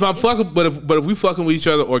 okay, but if I'm fucking, but if we fucking with each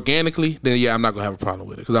other organically, then yeah, I'm not gonna have a problem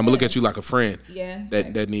with it because I'm gonna look at you like a friend. Yeah,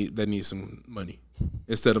 that needs some money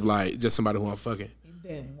instead of like just somebody who I'm fucking.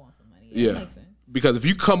 That wants some money. Yeah, that makes sense. Because if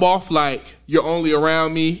you come off like you're only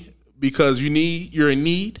around me because you're in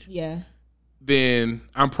need. Yeah. Then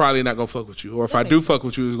I'm probably not gonna fuck with you, or if I do fuck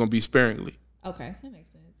with you, it's gonna be sparingly. Okay, that makes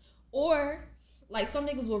sense. Or like some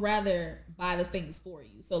niggas would rather buy the things for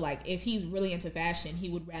you. So like if he's really into fashion, he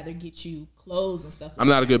would rather get you clothes and stuff. I'm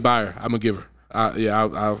not a good buyer. I'm a giver.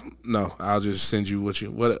 I'll just send you what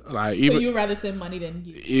like. Even, so you'd rather send money than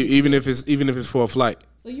give. Even if it's for a flight.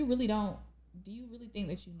 So you really don't. Do you really think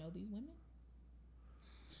that you know these women?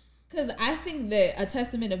 Because I think that a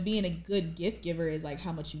testament of being a good gift giver is like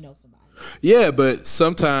how much you know somebody. Yeah, but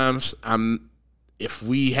sometimes if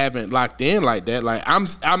we haven't locked in like that, like I'm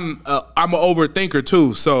an overthinker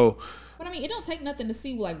too. So, but I mean, it don't take nothing to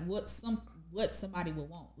see like what somebody will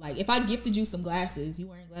want. Like if I gifted you some glasses, you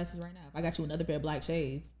wearing glasses right now. If I got you another pair of black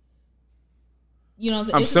shades, you know what I'm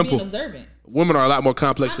saying? I'm it's simple. Being observant. Women are a lot more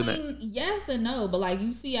complex than that. Yes and no, but like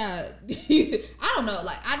you see, I don't know.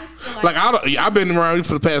 Like I just feel like I've been around you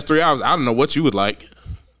for the past 3 hours. I don't know what you would like.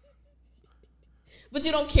 But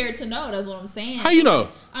you don't care to know. That's what I'm saying. How you know?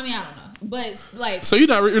 I mean, I don't know. But like, so you're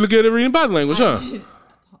not really good at reading body language, huh?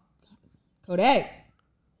 Kodak.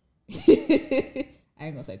 I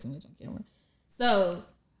ain't gonna say too much on camera. So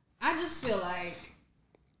I just feel like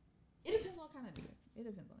it depends on what kind of nigga.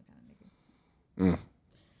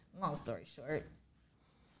 Long story short,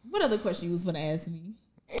 what other question you was gonna ask me?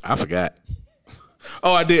 I forgot.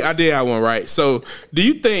 Oh, I did have one, right? So do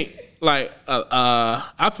you think like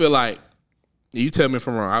I feel like you tell me if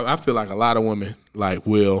I'm wrong. I feel like a lot of women like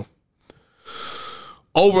will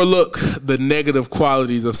overlook the negative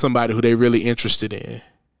qualities of somebody who they really interested in,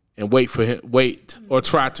 and wait or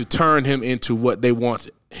try to turn him into what they want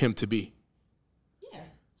him to be. Yeah,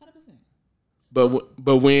 100%.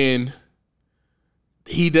 But when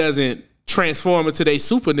he doesn't transform into they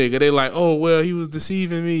super nigga, they like, oh well, he was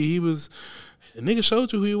deceiving me. The nigga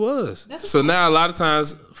showed you who he was. So now a lot of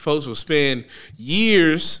times folks will spend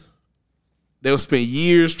years. They'll spend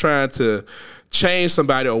years trying to change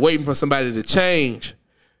somebody or waiting for somebody to change,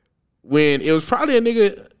 when it was probably a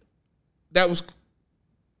nigga that was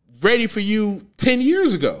ready for you 10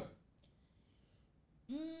 years ago.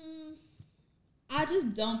 I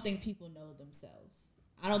just don't think people know themselves.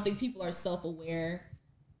 I don't think people are self-aware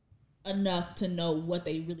enough to know what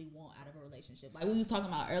they really want out of a relationship. Like we was talking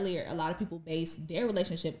about earlier, a lot of people base their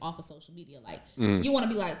relationship off of social media. Like you want to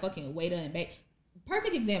be like fucking Waiter and Bae.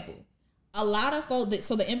 Perfect example. A lot of folks,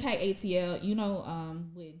 so the Impact ATL,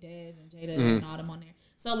 with Dez and Jada and all them on there.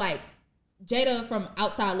 So like Jada from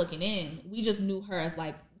outside looking in, we just knew her as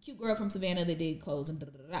like cute girl from Savannah that did clothes and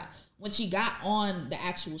da-da-da-da. When she got on the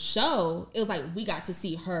actual show, it was like we got to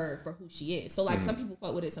see her for who she is. So like some people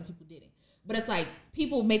fuck with it, some people didn't. But it's like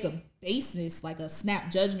people make a baseness, like a snap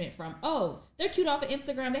judgment from, oh, they're cute off of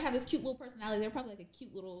Instagram. They have this cute little personality. They're probably like a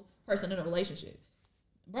cute little person in a relationship.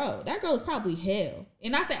 Bro, that girl is probably hell.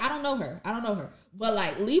 And I say, I don't know her. But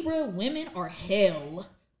like Libra women are hell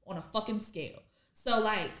on a fucking scale. So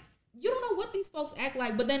like, you don't know what these folks act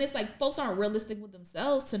like. But then it's like folks aren't realistic with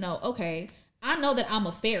themselves to know, okay, I know that I'm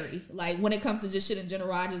a fairy. Like when it comes to just shit in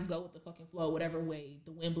general, I just go with the fucking flow. Whatever way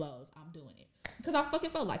the wind blows, I'm doing it. Because I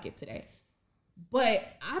fucking felt like it today. But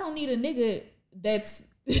I don't need a nigga that's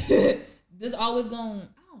just always going,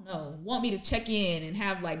 want me to check in and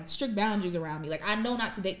have like strict boundaries around me. Like I know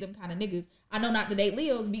not to date them kind of niggas. I know not to date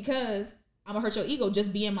Leos because I'm gonna hurt your ego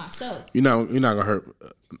just being myself. You're not gonna hurt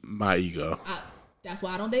my ego. That's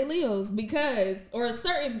why I don't date Leos or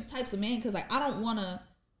certain types of men, because like I don't want to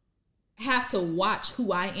have to watch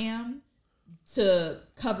who I am to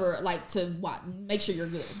cover, like to make sure you're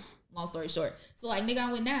good. Long story short. So like nigga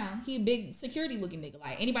I'm with now, he a big security looking nigga.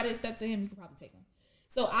 Like anybody that steps to him, you can probably take him.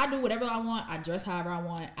 So I do whatever I want. I dress however I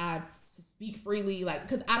want. I speak freely, like,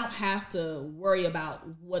 because I don't have to worry about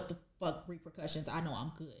what the fuck repercussions. I know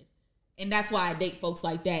I'm good. And that's why I date folks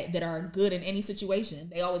like that are good in any situation.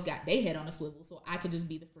 They always got their head on a swivel, so I could just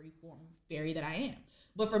be the free form fairy that I am.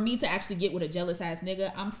 But for me to actually get with a jealous ass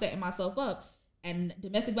nigga, I'm setting myself up. And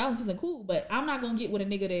domestic violence isn't cool, but I'm not going to get with a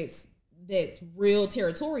nigga that's real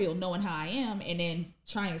territorial, knowing how I am, and then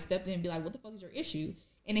try and step in and be like, what the fuck is your issue?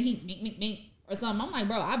 And then he mink or something. I'm like,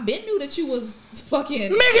 bro, I been knew that you was fucking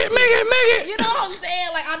make it. You know what I'm saying?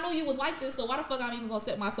 Like, I knew you was like this, so why the fuck I'm even gonna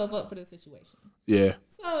set myself up for this situation? Yeah.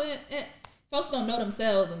 So folks don't know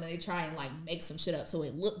themselves, and they try and like make some shit up so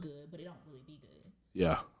it look good, but it don't really be good.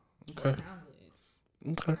 Yeah. Okay.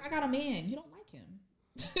 Okay. I got a man. You don't like him.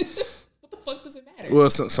 What the fuck does it matter? Well,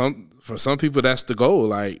 for some people that's the goal.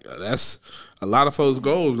 Like that's a lot of folks'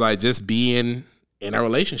 goals. Like just being in a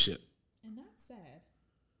relationship.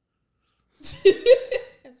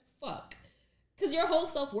 As fuck. Because your whole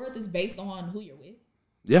self-worth is based on who you're with.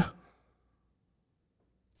 Yeah.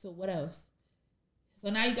 So what else? So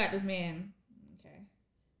now you got this man. Okay.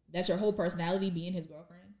 That's your whole personality, being his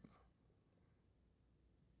girlfriend.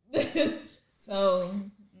 So.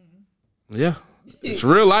 Yeah. It's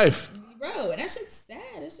real life. Bro, and that shit's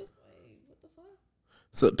sad. It's just like, what the fuck?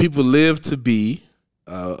 So people live to be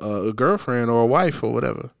a girlfriend or a wife or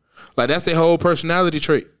whatever. Like that's their whole personality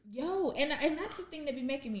trait. Yo, and that's the thing that be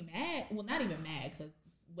making me mad. Well, not even mad, because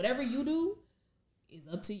whatever you do is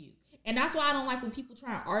up to you. And that's why I don't like when people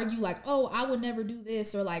try and argue like, oh, I would never do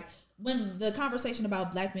this, or like when the conversation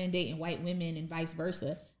about black men dating white women and vice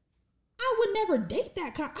versa. I would never date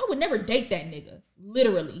that. I would never date that nigga.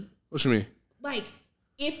 Literally. What you mean? Like,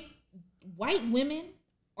 if white women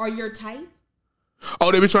are your type.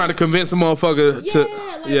 Oh, they be trying to convince a motherfucker to.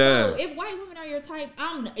 Bro, if white women are your type,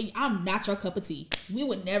 I'm not your cup of tea. We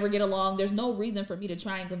would never get along. There's no reason for me to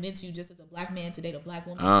try and convince you just as a black man to date a black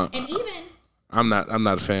woman. And even I'm not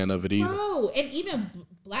a fan of it either. Bro, and even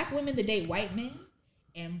black women that date white men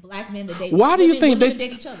and black men that date why do you think they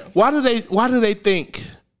date each other? Why do they think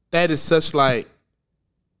that is such like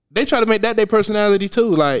they try to make that their personality too?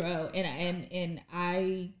 Like, bro, and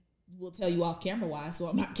I will tell you off camera why, so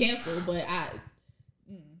I'm not canceled, but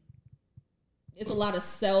it's a lot of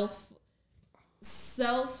self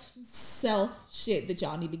shit that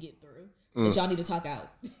y'all need to get through. That y'all need to talk out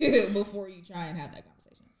before you try and have that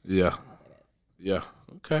conversation. Yeah. Yeah.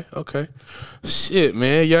 Okay. Shit,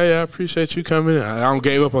 man. Yeah. I appreciate you coming. I don't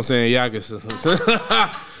gave up on saying YaGass.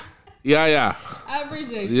 Yeah. I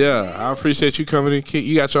appreciate you. Yeah, man. I appreciate you coming in.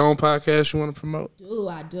 You got your own podcast you want to promote?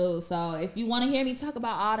 I do. So if you want to hear me talk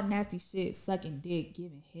about all the nasty shit, sucking dick,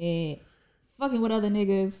 giving head, fucking with other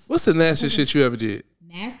niggas. What's the nastiest shit you ever did?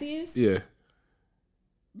 Nastiest? Yeah.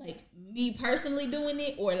 Like me personally doing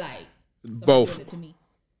it or like both doing it to me?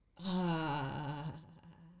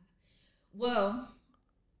 Well,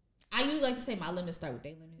 I usually like to say my limits start with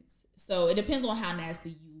their limits. So it depends on how nasty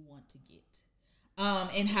you want to get.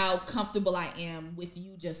 And how comfortable I am with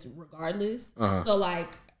you just regardless. So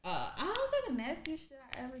like, I was like the nastiest shit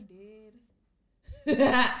I ever did.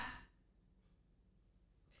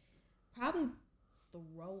 Probably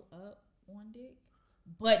throw up on dick.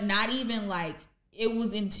 But not even like, it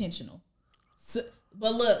was intentional. So,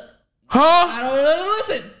 but look. I don't know.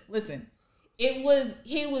 Listen. We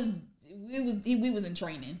was in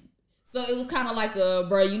training. So it was kind of like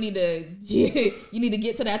bro, you need to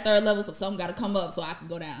get to that third level, so something got to come up so I can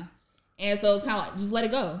go down. And so it's kind of like, just let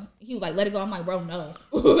it go. He was like, let it go. I'm like, bro, no.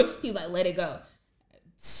 He was like, let it go.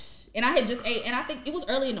 And I had just ate, and I think it was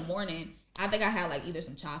early in the morning. I think I had like either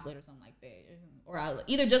some chocolate or something like that, or I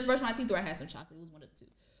either just brushed my teeth or I had some chocolate. It was one of the two.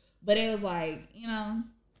 But it was like,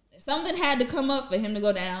 something had to come up for him to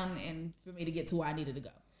go down and for me to get to where I needed to go.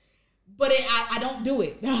 But I don't do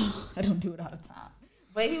it. No, I don't do it all the time.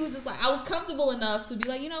 But he was just like, I was comfortable enough to be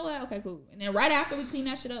like, you know what? Okay, cool. And then right after we cleaned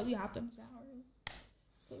that shit up, we hopped in the shower.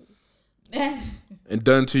 Cool. And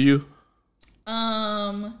done to you?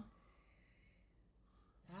 I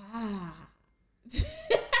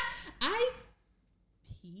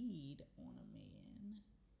peed on a man,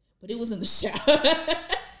 but it was in the shower.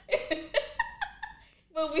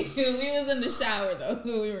 But we was in the shower though.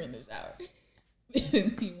 We were in the shower.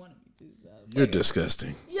 He wanted me to. So you're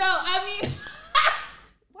disgusting. Yo, I mean,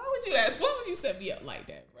 why would you ask? Why would you set me up like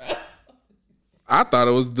that, bro? I thought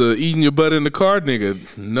it was the eating your butt in the car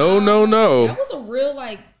nigga. No. That was a real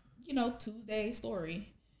Tuesday story.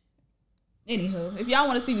 Anywho, if y'all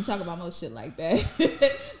want to see me talk about more shit like that,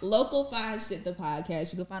 Local Fine Shit, the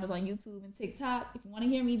podcast. You can find us on YouTube and TikTok. If you want to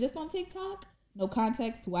hear me just on TikTok, no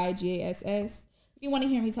context, YGASS. If you want to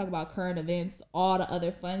hear me talk about current events, all the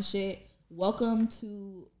other fun shit, welcome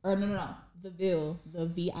to, the VILLE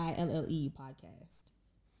podcast.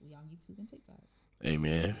 We on YouTube and TikTok. Hey,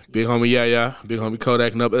 man. Big homie Yaya, big homie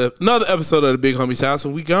Kodak, another episode of the Big Homie's House,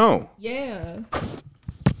 and we gone. Yeah.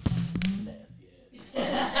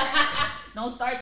 Don't start